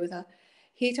to do with her."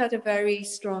 He'd had a very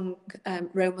strong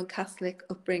Roman Catholic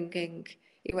upbringing.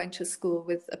 He went to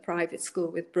a private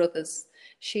school with brothers.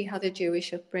 She had a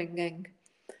Jewish upbringing,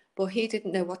 but he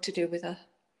didn't know what to do with her.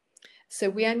 So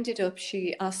we ended up,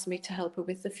 she asked me to help her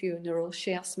with the funeral.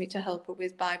 She asked me to help her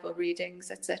with Bible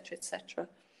readings, etc., etc.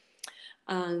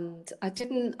 And I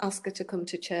didn't ask her to come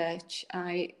to church.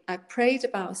 I prayed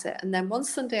about it. And then one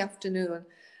Sunday afternoon,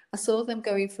 I saw them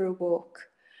going for a walk.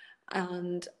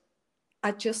 And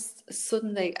I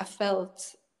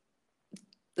felt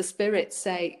the Spirit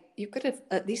say, "You've got to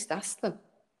at least ask them."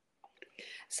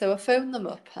 So I phoned them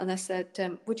up and I said,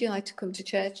 "Would you like to come to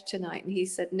church tonight?" And he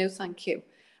said, "No, thank you."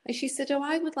 And she said, "Oh,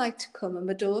 I would like to come, and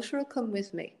my daughter will come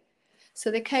with me." So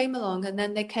they came along, and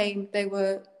then they came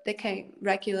regular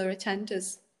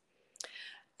attenders.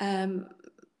 A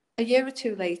year or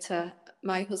two later,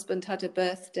 my husband had a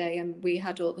birthday, and we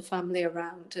had all the family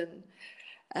around, and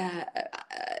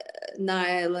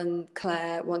Niall and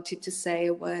Claire wanted to say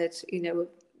a word,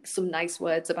 some nice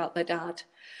words about their dad.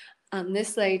 And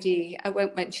this lady, I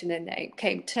won't mention her name,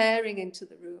 came tearing into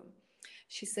the room.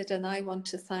 She said, "And I want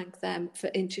to thank them for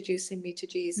introducing me to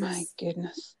Jesus." My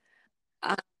goodness.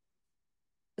 And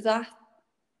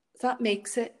that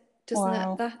makes it, doesn't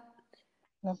Wow. it? That,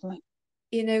 Lovely.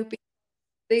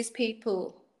 These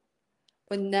people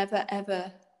were never,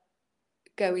 ever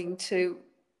going to,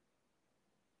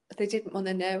 they didn't want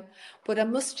to know. But I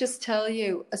must just tell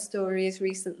you a story as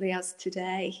recently as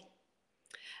today.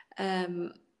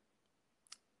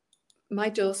 My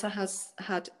daughter has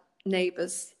had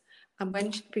neighbours,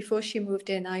 and before she moved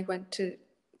in, I went to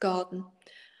garden,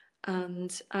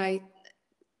 and I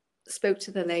spoke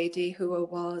to the lady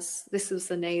this was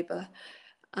the neighbour,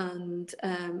 and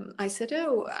I said,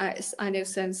 "Oh, I know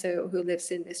so-and-so who lives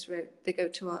in this road. They go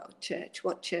to our church.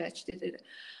 What church did it?"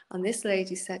 And this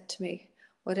lady said to me,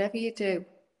 "Whatever you do,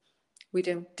 we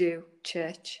don't do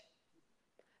church.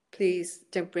 Please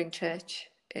don't bring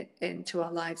church into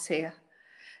our lives here."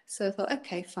 So I thought,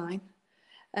 okay, fine.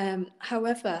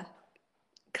 However,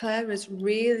 Claire has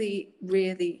really,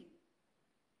 really,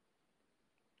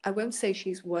 I won't say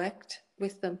she's worked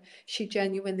with them. She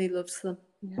genuinely loves them.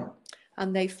 Yeah.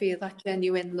 And they feel that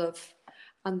genuine love.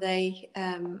 And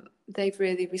they've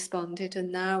really responded.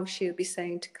 And now she'll be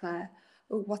saying to Claire,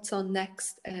 "Oh, what's on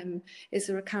next? Is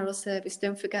there a carol service?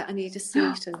 Don't forget, I need a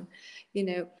seat." And,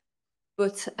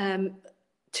 but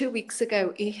 2 weeks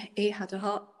ago, he had a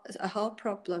heart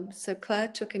problem. So Claire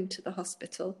took him to the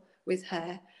hospital with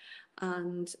her,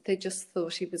 and they just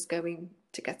thought he was going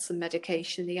to get some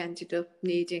medication. He ended up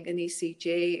needing an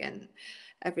ECG and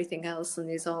everything else, and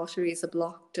his arteries are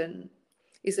blocked, and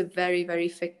he's a very, very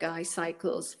fit guy,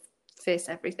 cycles, fit,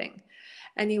 everything.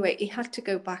 Anyway, he had to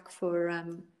go back for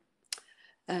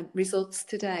results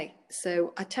today.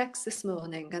 So I texted this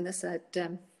morning and I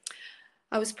said,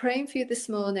 "I was praying for you this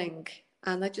morning,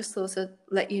 and I just thought I'd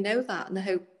let you know that, and I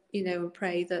hope, and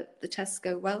pray that the tests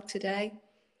go well today."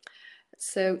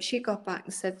 So she got back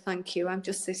and said, "Thank you. I'm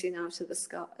just sitting out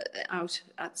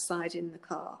outside in the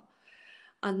car."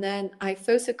 And then I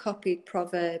photocopied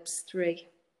Proverbs 3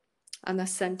 and I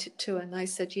sent it to her, and I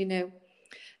said,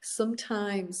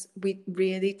 sometimes we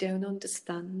really don't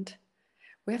understand.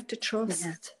 We have to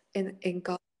trust in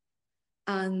God.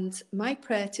 And my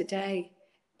prayer today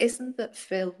isn't that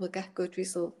Phil will get good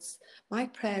results. My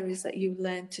prayer is that you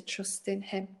learn to trust in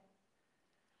him.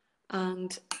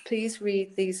 And please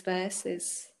read these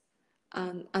verses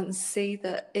and see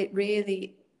that it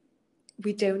really,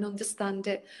 we don't understand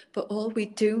it, but all we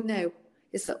do know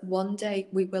is that one day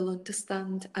we will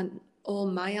understand, and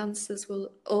all my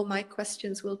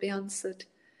questions will be answered.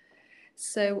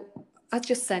 So I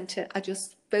just sent it. I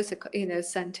just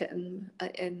sent it in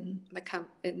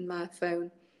my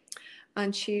phone,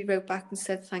 and she wrote back and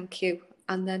said thank you.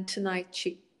 And then tonight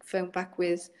she phoned back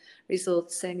with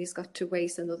results saying he's got to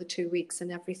wait another 2 weeks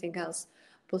and everything else.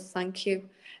 But thank you.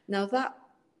 Now that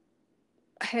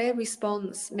her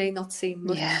response may not seem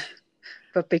much. Yeah,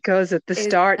 but because at the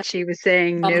start she was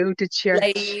saying no to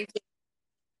church.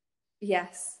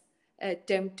 Yes,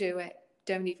 don't do it.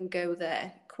 Don't even go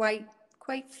there. Quite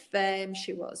firm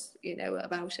she was,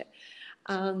 about it.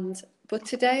 But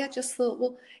today I just thought,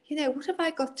 well, what have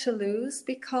I got to lose?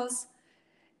 Because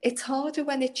it's harder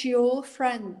when it's your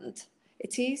friend.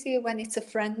 It's easier when it's a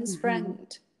friend's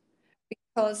friend.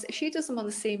 Because if she doesn't want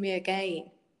to see me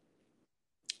again,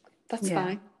 that's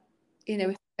fine.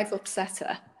 If I've upset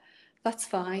her, that's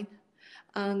fine.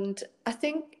 And I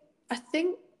think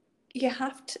you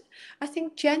have to, I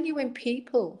think genuine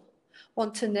people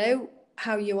want to know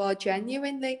how you are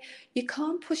genuinely. You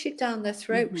can't push it down their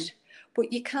throat,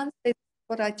 but you can say,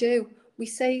 what I do. We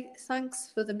say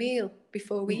thanks for the meal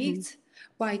before we eat.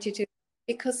 Why do you do it?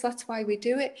 Because that's why we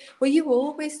do it. Well, you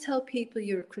always tell people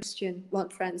you're a Christian, one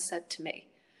friend said to me.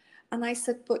 And I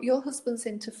said, but your husband's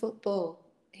into football.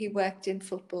 He worked in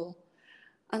football.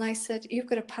 And I said, you've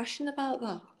got a passion about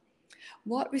that.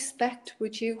 What respect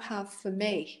would you have for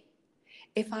me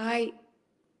if I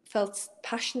felt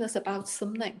passionate about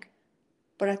something,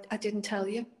 but I didn't tell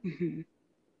you?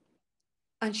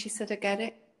 And she said, I get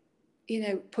it. You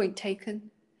know, point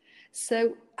taken.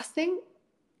 So I think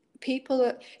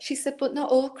she said, but not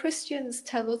all Christians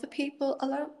tell other people.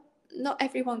 Although not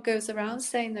everyone goes around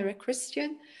saying they're a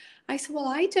Christian. I said, well,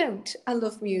 I don't. I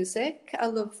love music. I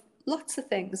love lots of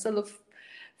things. I love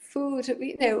food.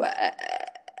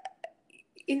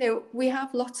 You know, we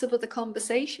have lots of other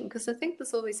conversation, because I think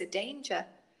there's always a danger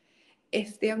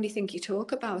if the only thing you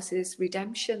talk about is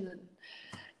redemption and,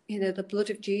 you know, the blood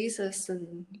of Jesus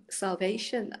and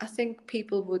salvation. I think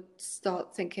people would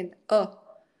start thinking, oh,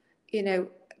 you know,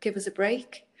 give us a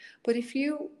break. But if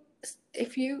you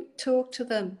talk to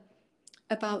them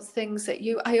about things that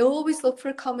I always look for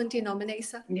a common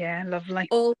denominator. Yeah, lovely.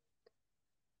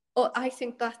 I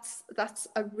think that's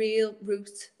a real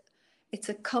root. It's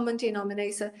a common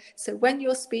denominator. So when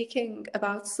you're speaking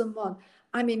about someone,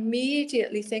 I'm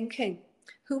immediately thinking,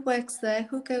 who works there?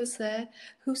 Who goes there?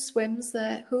 Who swims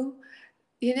there? Who,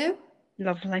 you know?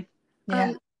 Lovely.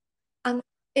 Yeah. And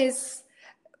is,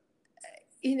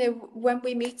 you know, when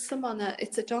we meet someone,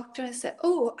 it's a doctor, I say,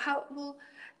 oh, how, well,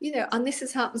 you know, and this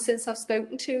has happened since I've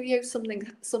spoken to you,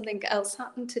 something else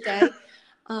happened today.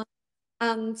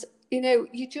 And, you know,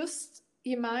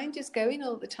 your mind is going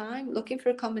all the time, looking for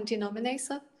a common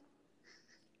denominator.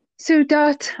 So,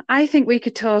 Dot, I think we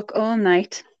could talk all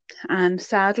night. And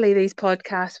sadly, these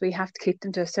podcasts, we have to keep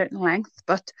them to a certain length.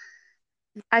 But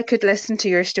I could listen to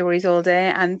your stories all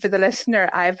day. And for the listener,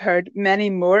 I've heard many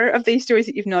more of these stories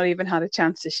that you've not even had a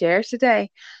chance to share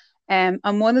today. And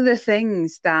one of the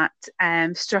things that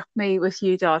struck me with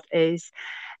you, Dot, is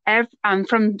and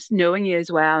from knowing you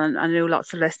as well, and I know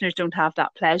lots of listeners don't have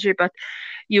that pleasure, but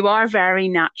you are very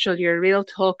natural. You're a real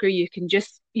talker. You can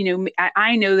just, you know,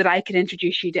 I know that I could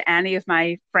introduce you to any of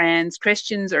my friends,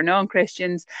 Christians or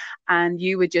non-Christians, and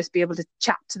you would just be able to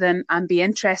chat to them and be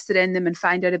interested in them and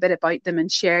find out a bit about them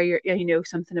and share your, you know,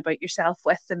 something about yourself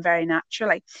with them very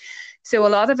naturally. So a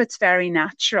lot of it's very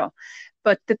natural.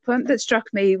 But the point that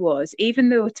struck me was, even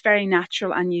though it's very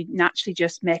natural and you naturally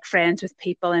just make friends with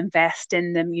people, invest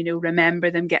in them, you know,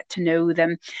 remember them, get to know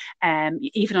them.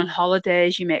 Even on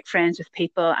holidays, you make friends with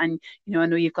people. And, you know, I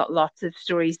know you've got lots of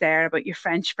stories there about your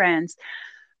French friends.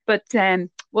 But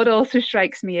what also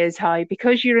strikes me is how,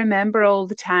 because you remember all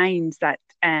the times that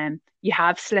you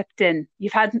have slipped in,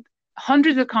 you've had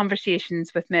hundreds of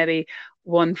conversations with maybe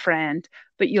one friend,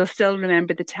 but you'll still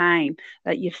remember the time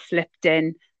that you've slipped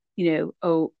in, you know,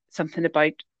 oh, something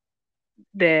about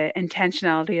the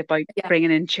intentionality about bringing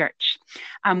in church.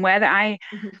 And whether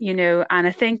you know, and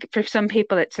I think for some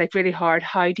people it's like really hard,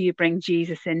 how do you bring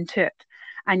Jesus into it?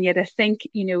 And yet I think,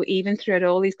 you know, even throughout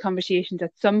all these conversations,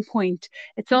 at some point,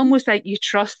 it's almost like you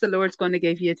trust the Lord's going to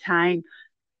give you time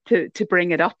to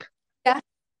bring it up. Yeah,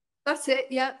 that's it.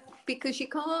 Yeah, because you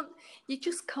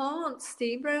just can't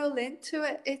steamroll into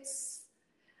it.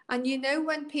 And you know,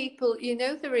 when people, you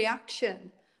know the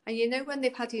reaction, and you know when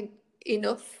they've had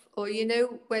enough, or you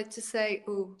know where to say,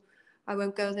 oh, I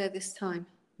won't go there this time.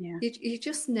 Yeah. You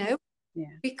just know. Yeah.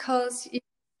 Because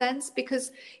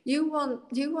you want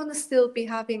to still be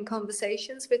having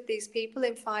conversations with these people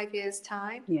in 5 years'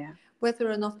 time. Yeah. Whether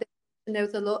or not they know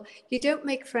the Lord. You don't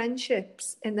make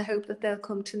friendships in the hope that they'll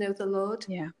come to know the Lord.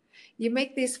 Yeah. You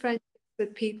make these friendships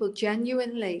with people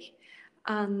genuinely,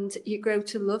 and you grow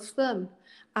to love them.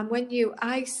 And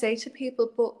I say to people,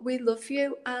 but we love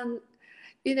you, and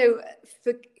you know,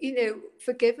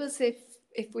 forgive us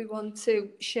if we want to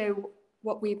show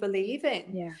what we believe in.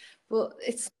 Yeah. But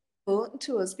it's important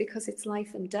to us because it's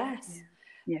life and death.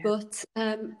 Yeah.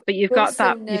 Yeah. But you've got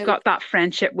that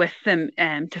friendship with them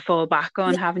to fall back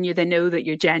on, haven't you? They know that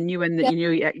you're genuine, that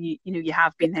you know you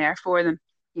have been there for them.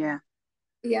 Yeah.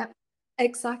 Yeah,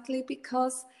 exactly,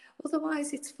 because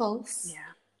otherwise it's false.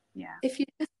 Yeah. Yeah. If you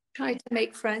just try to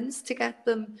make friends to get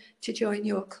them to join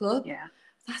your club,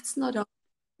 that's not all.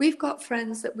 We've got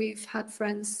friends that we've had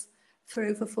friends for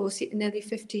over 40, nearly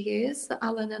 50 years, that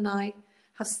Alan and I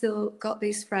have still got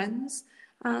these friends.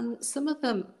 And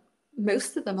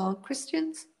most of them aren't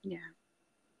Christians. Yeah.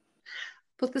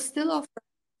 But they're still our friends.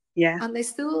 Yeah. And they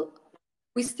still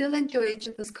we still enjoy each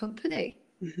other's company,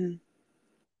 Mm-hmm.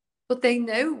 but they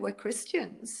know we're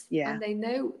Christians, Yeah. and they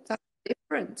know that's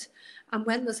different. And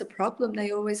when there's a problem,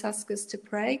 they always ask us to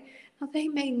pray. Now, they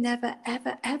may never,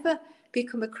 ever, ever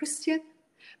become a Christian.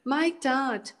 My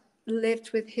dad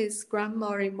lived with his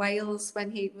grandma in Wales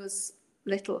when he was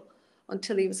little,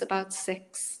 until he was about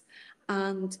 6.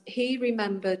 And he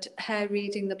remembered her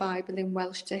reading the Bible in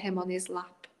Welsh to him on his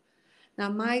lap. Now,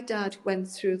 my dad went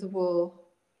through the war,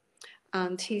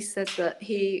 and he said that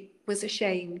he was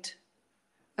ashamed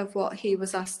of what he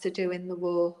was asked to do in the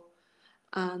war.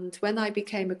 And when I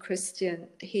became a Christian,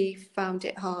 he found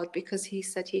it hard, because he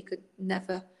said he could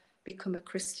never become a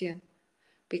Christian,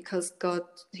 because God,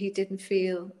 he didn't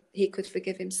feel he could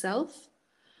forgive himself.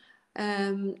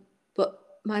 But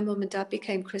my mum and dad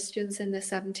became Christians in their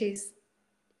 70s.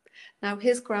 Now,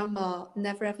 his grandma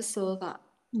never ever saw that.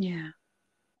 Yeah.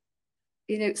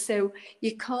 You know, so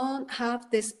you can't have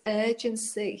this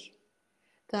urgency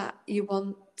that you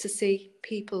want to see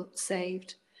people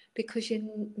saved, because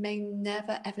you may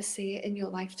never ever see it in your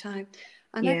lifetime.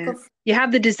 And I've Yeah. got, You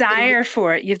have the desire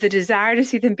for it. You have the desire to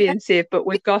see them being saved, but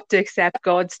we've got to accept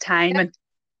God's timing.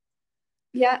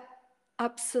 yeah,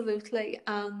 absolutely.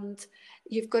 And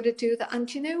you've got to do that.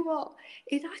 And you know what?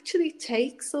 It actually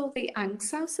takes all the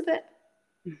angst out of it,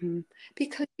 Mm-hmm.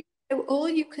 because all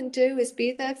you can do is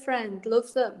be their friend,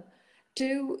 love them,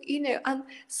 and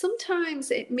sometimes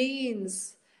it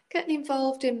means getting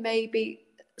involved in maybe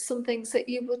some things that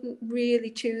you wouldn't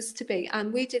really choose to be.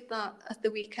 And we did that at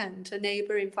the weekend. A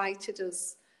neighbour invited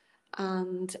us,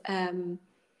 and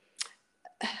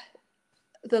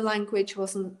the language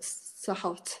wasn't so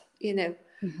hot,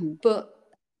 Mm-hmm.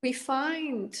 but we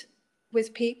find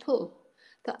with people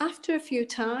that after a few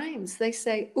times they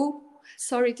say, "Oh,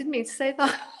 sorry, didn't mean to say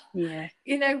that." Yeah.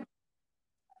 you know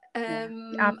Yeah.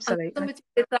 And Absolutely. somebody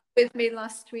did that with me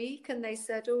last week, and they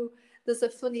said, "Oh, there's a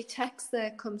funny text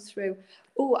there come through.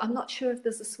 Oh, I'm not sure if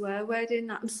there's a swear word in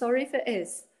that. I'm sorry if it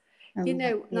is." Oh,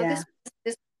 Now yeah. this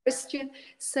is Christian,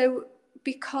 so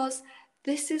because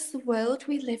this is the world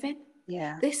we live in.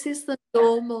 Yeah. This is the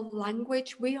normal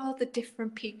language. We are the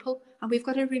different people, and we've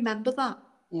got to remember that.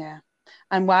 Yeah.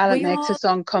 And while it We makes are. us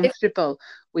uncomfortable,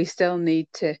 we still need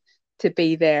to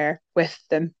be there with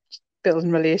them,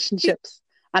 building relationships.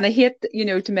 And I hate,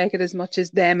 to make it as much as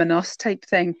them and us type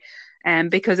thing.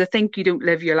 Because I think you don't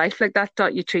live your life like that,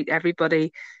 Dot. You treat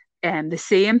everybody the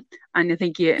same. And I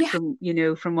think Yeah,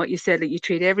 from what you said, that you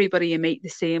treat everybody you meet the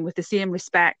same, with the same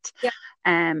respect. yeah,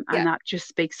 And yeah. that just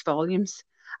speaks volumes.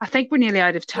 I think we're nearly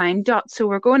out of time, Dot, so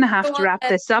we're going to have Go to on wrap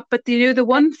then. this up. But the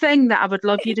one thing that I would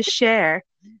love you to share,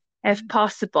 if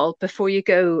possible, before you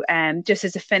go, just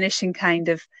as a finishing kind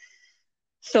of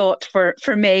thought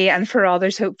for me and for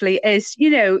others, hopefully, is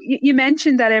you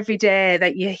mentioned that every day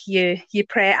that you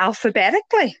pray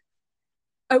alphabetically.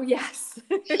 Oh, yes.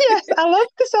 Yes, I love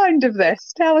the sound of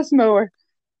this. Tell us more.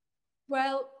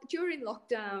 Well, during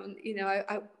lockdown,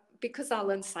 because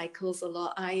Alan cycles a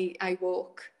lot, I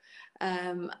walk,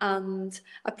 and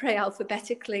I pray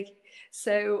alphabetically.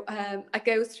 So I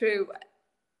go through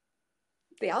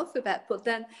the alphabet, but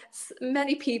then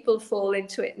many people fall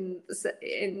into it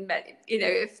in many,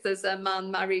 if there's a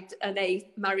man married, an A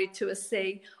married to a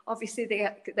C, obviously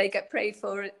they get prayed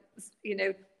for at,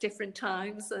 different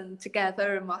times and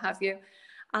together and what have you.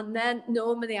 And then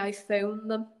normally I phone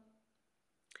them,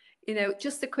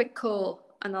 just a quick call,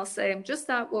 and I'll say, "I'm just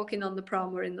out walking on the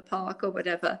prom or in the park or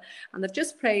whatever, and I've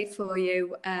just prayed for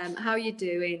you. How are you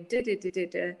doing?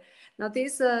 Now,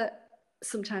 these are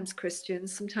sometimes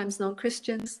Christians, sometimes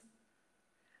non-Christians.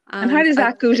 And how And does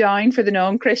that go down for the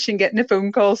non-Christian, getting a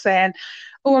phone call saying,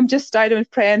 "Oh, I'm just out, I'm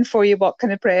praying for you. What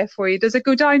can I pray for you?" Does it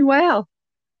go down well?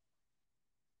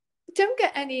 don't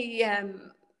get any,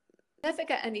 never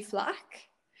get any flack,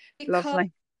 because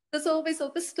Lovely. there's always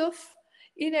other stuff,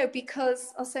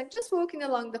 because I'll say, "I'm just walking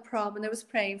along the prom and I was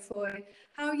praying for you.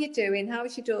 How are you doing?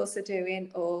 How's your daughter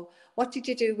doing? Or what did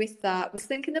you do with that? I was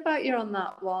thinking about you on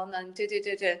that one." And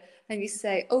and you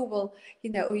say, "Oh, well,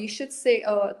 or you should see,"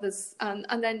 or there's,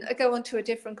 and then I go on to a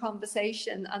different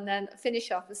conversation, and then finish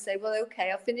off and say, "Well,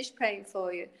 okay, I'll finish praying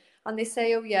for you." And they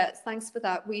say, "Oh, yeah, thanks for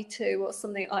that. We too," or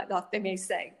something like that, they may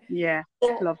say. Yeah,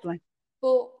 But, lovely.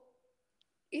 but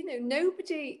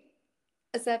nobody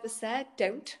has ever said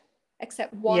don't,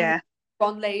 except one Yeah.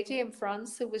 lady in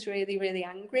France who was really, really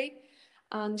angry.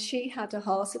 And she had a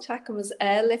heart attack and was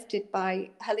airlifted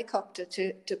by helicopter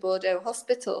to Bordeaux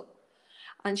Hospital.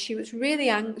 And she was really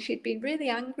angry. She'd been really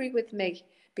angry with me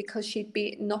because she'd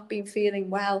not been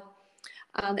feeling well.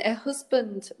 And her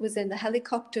husband was in the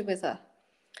helicopter with her.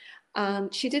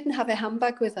 And she didn't have a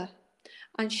handbag with her.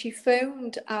 And she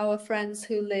phoned our friends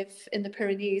who live in the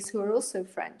Pyrenees, who are also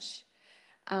French.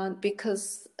 And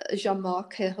because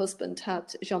Jean-Marc, her husband,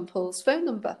 had Jean-Paul's phone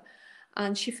number.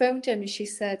 And she phoned him and she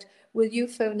said, will you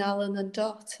phone Alan and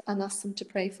Dot and ask them to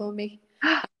pray for me?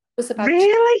 And it was about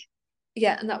Really?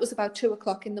 yeah, and that was about 2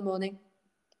 o'clock in the morning.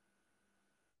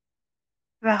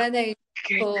 Oh, Renee,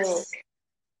 Paul, goodness.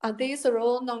 and these are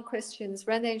all non-Christians.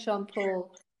 Renee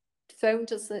Jean-Paul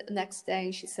phoned us the next day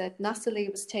and she said Natalie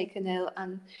was taken ill,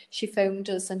 and she phoned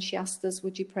us and she asked us,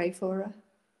 would you pray for her?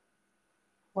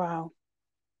 Wow.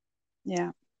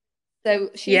 Yeah.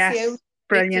 So she's Yes. the only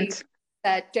Brilliant.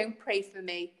 that said, don't pray for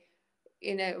me,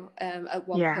 at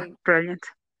one Yeah. point. Brilliant.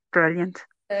 Brilliant.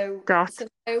 Dot. So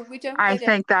no, we don't I get it.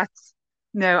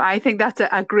 think that's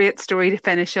a great story to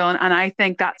finish on. And I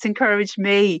think that's encouraged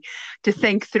me to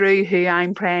think through who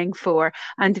I'm praying for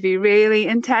and to be really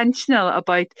intentional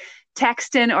about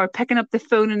texting or picking up the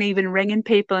phone and even ringing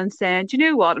people and saying, do you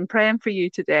know what? I'm praying for you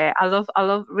today.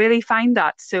 Really find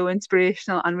that so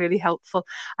inspirational and really helpful.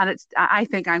 And I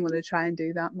think I'm going to try and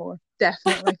do that more.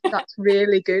 Definitely. That's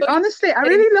really good. Honestly, I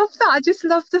really love that. I just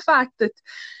love the fact that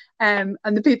and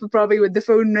the people probably with the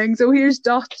phone rings, oh, here's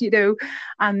Dot,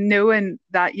 and knowing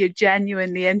that you're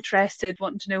genuinely interested,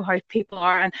 wanting to know how people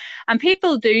are. And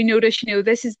people do notice,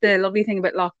 this is the lovely thing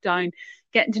about lockdown,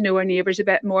 getting to know our neighbours a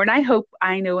bit more. And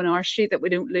I know in our street that we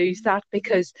don't lose that,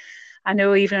 because I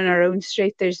know even in our own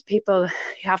street, there's people who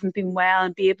haven't been well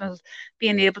and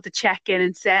being able to check in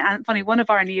and say, and funny, one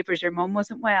of our neighbours, her mum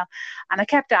wasn't well. And I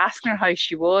kept asking her how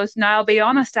she was. Now, I'll be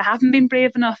honest, I haven't been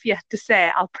brave enough yet to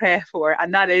say I'll pray for her.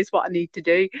 And that is what I need to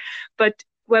do. But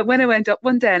when I went up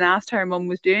one day and asked her mum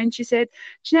was doing, she said,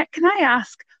 Jeanette, can I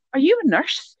ask, are you a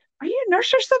nurse? Are you a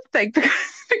nurse or something?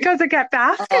 Because I kept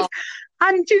asking.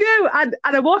 And and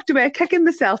I walked away kicking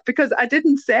myself because I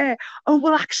didn't say, oh,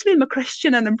 well, actually, I'm a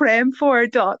Christian and I'm praying for her,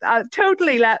 Dot. I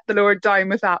totally let the Lord down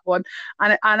with that one.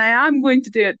 And I am going to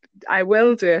do it. I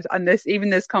will do it. And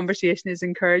this conversation is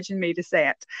encouraging me to say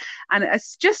it. And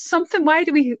it's just something,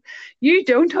 you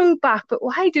don't hold back, but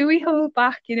why do we hold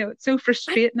back? It's so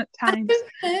frustrating at times. I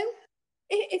don't know.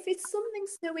 If it's something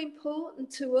so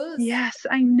important to us. Yes,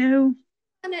 I know.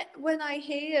 And when I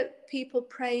hear people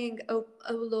praying, oh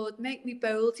Lord, make me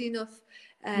bold enough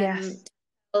yes. to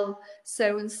tell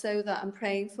so and so that I'm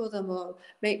praying for them, or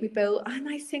make me bold, and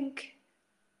I think,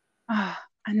 I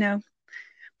know,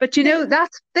 but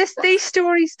these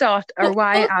stories, Dot, are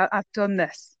why I've done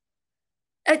this.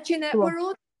 We're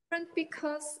all different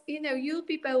because you'll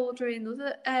be bolder in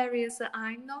other areas that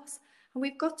I'm not, and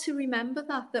we've got to remember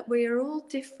that we are all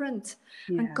different,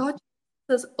 and God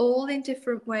us all in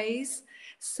different ways.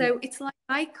 So it's like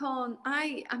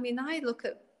I look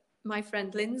at my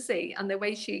friend Lindsay and the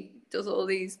way she does all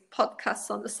these podcasts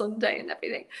on the Sunday and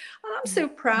everything, and I'm so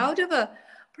proud of her,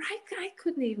 but I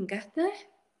couldn't even get there.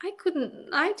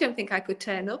 I don't think I could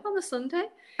turn up on a Sunday.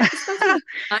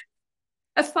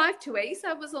 At 5 to 8,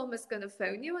 I was almost going to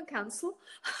phone you and cancel.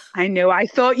 I know. I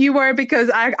thought you were, because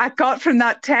I got from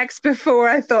that text before.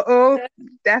 I thought,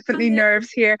 definitely nerves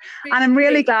here. Really, and I'm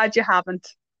really glad you haven't.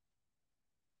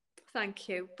 Thank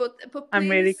you. But please, I'm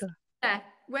really glad.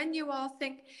 When you are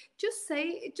thinking,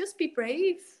 just be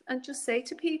brave and just say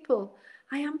to people,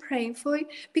 I am praying for you,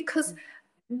 because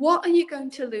what are you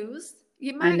going to lose?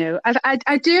 I know.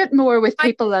 I do it more with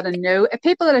people that I know,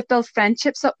 people that I've built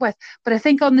friendships up with. But I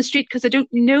think on the street, because I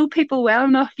don't know people well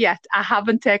enough yet, I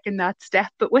haven't taken that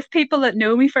step. But with people that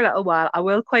know me for a little while, I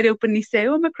will quite openly say,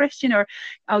 oh, I'm a Christian, or,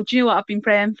 oh, do you know what, I've been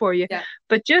praying for you. Yeah.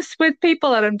 But just with people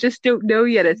that I just don't know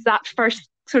yet, it's that first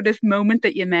sort of moment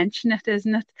that you mention it,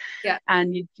 isn't it? Yeah.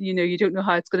 And you don't know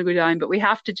how it's going to go down, but we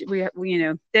have to,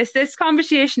 this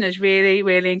conversation has really,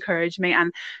 really encouraged me.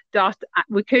 And Dot,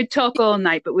 we could talk all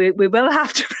night, but we will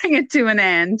have to bring it to an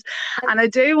end. And I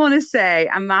do want to say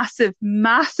a massive,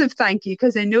 massive thank you,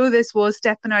 because I know this was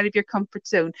stepping out of your comfort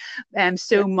zone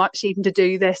so much, even to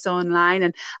do this online.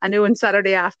 And I know on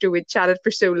Saturday after we'd chatted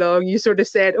for so long, you sort of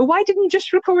said, oh, why didn't you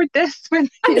just record this when,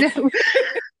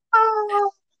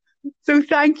 oh. So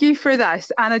thank you for that.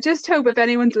 And I just hope if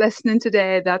anyone's listening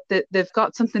today that they've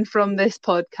got something from this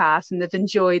podcast and they've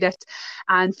enjoyed it,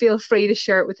 and feel free to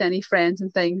share it with any friends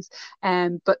and things.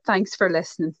 But thanks for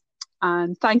listening.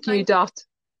 And thank you, Dot.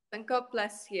 And God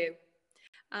bless you.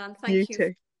 And thank you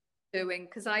for doing,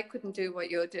 because I couldn't do what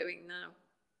you're doing now.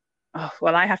 Oh,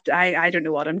 well, I don't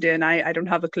know what I'm doing. I don't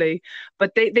have a clue.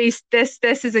 But this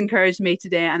has encouraged me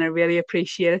today, and I really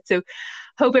appreciate it. So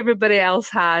hope everybody else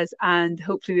has, and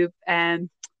hopefully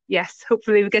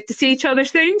hopefully we get to see each other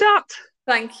soon, Dot.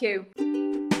 Thank you.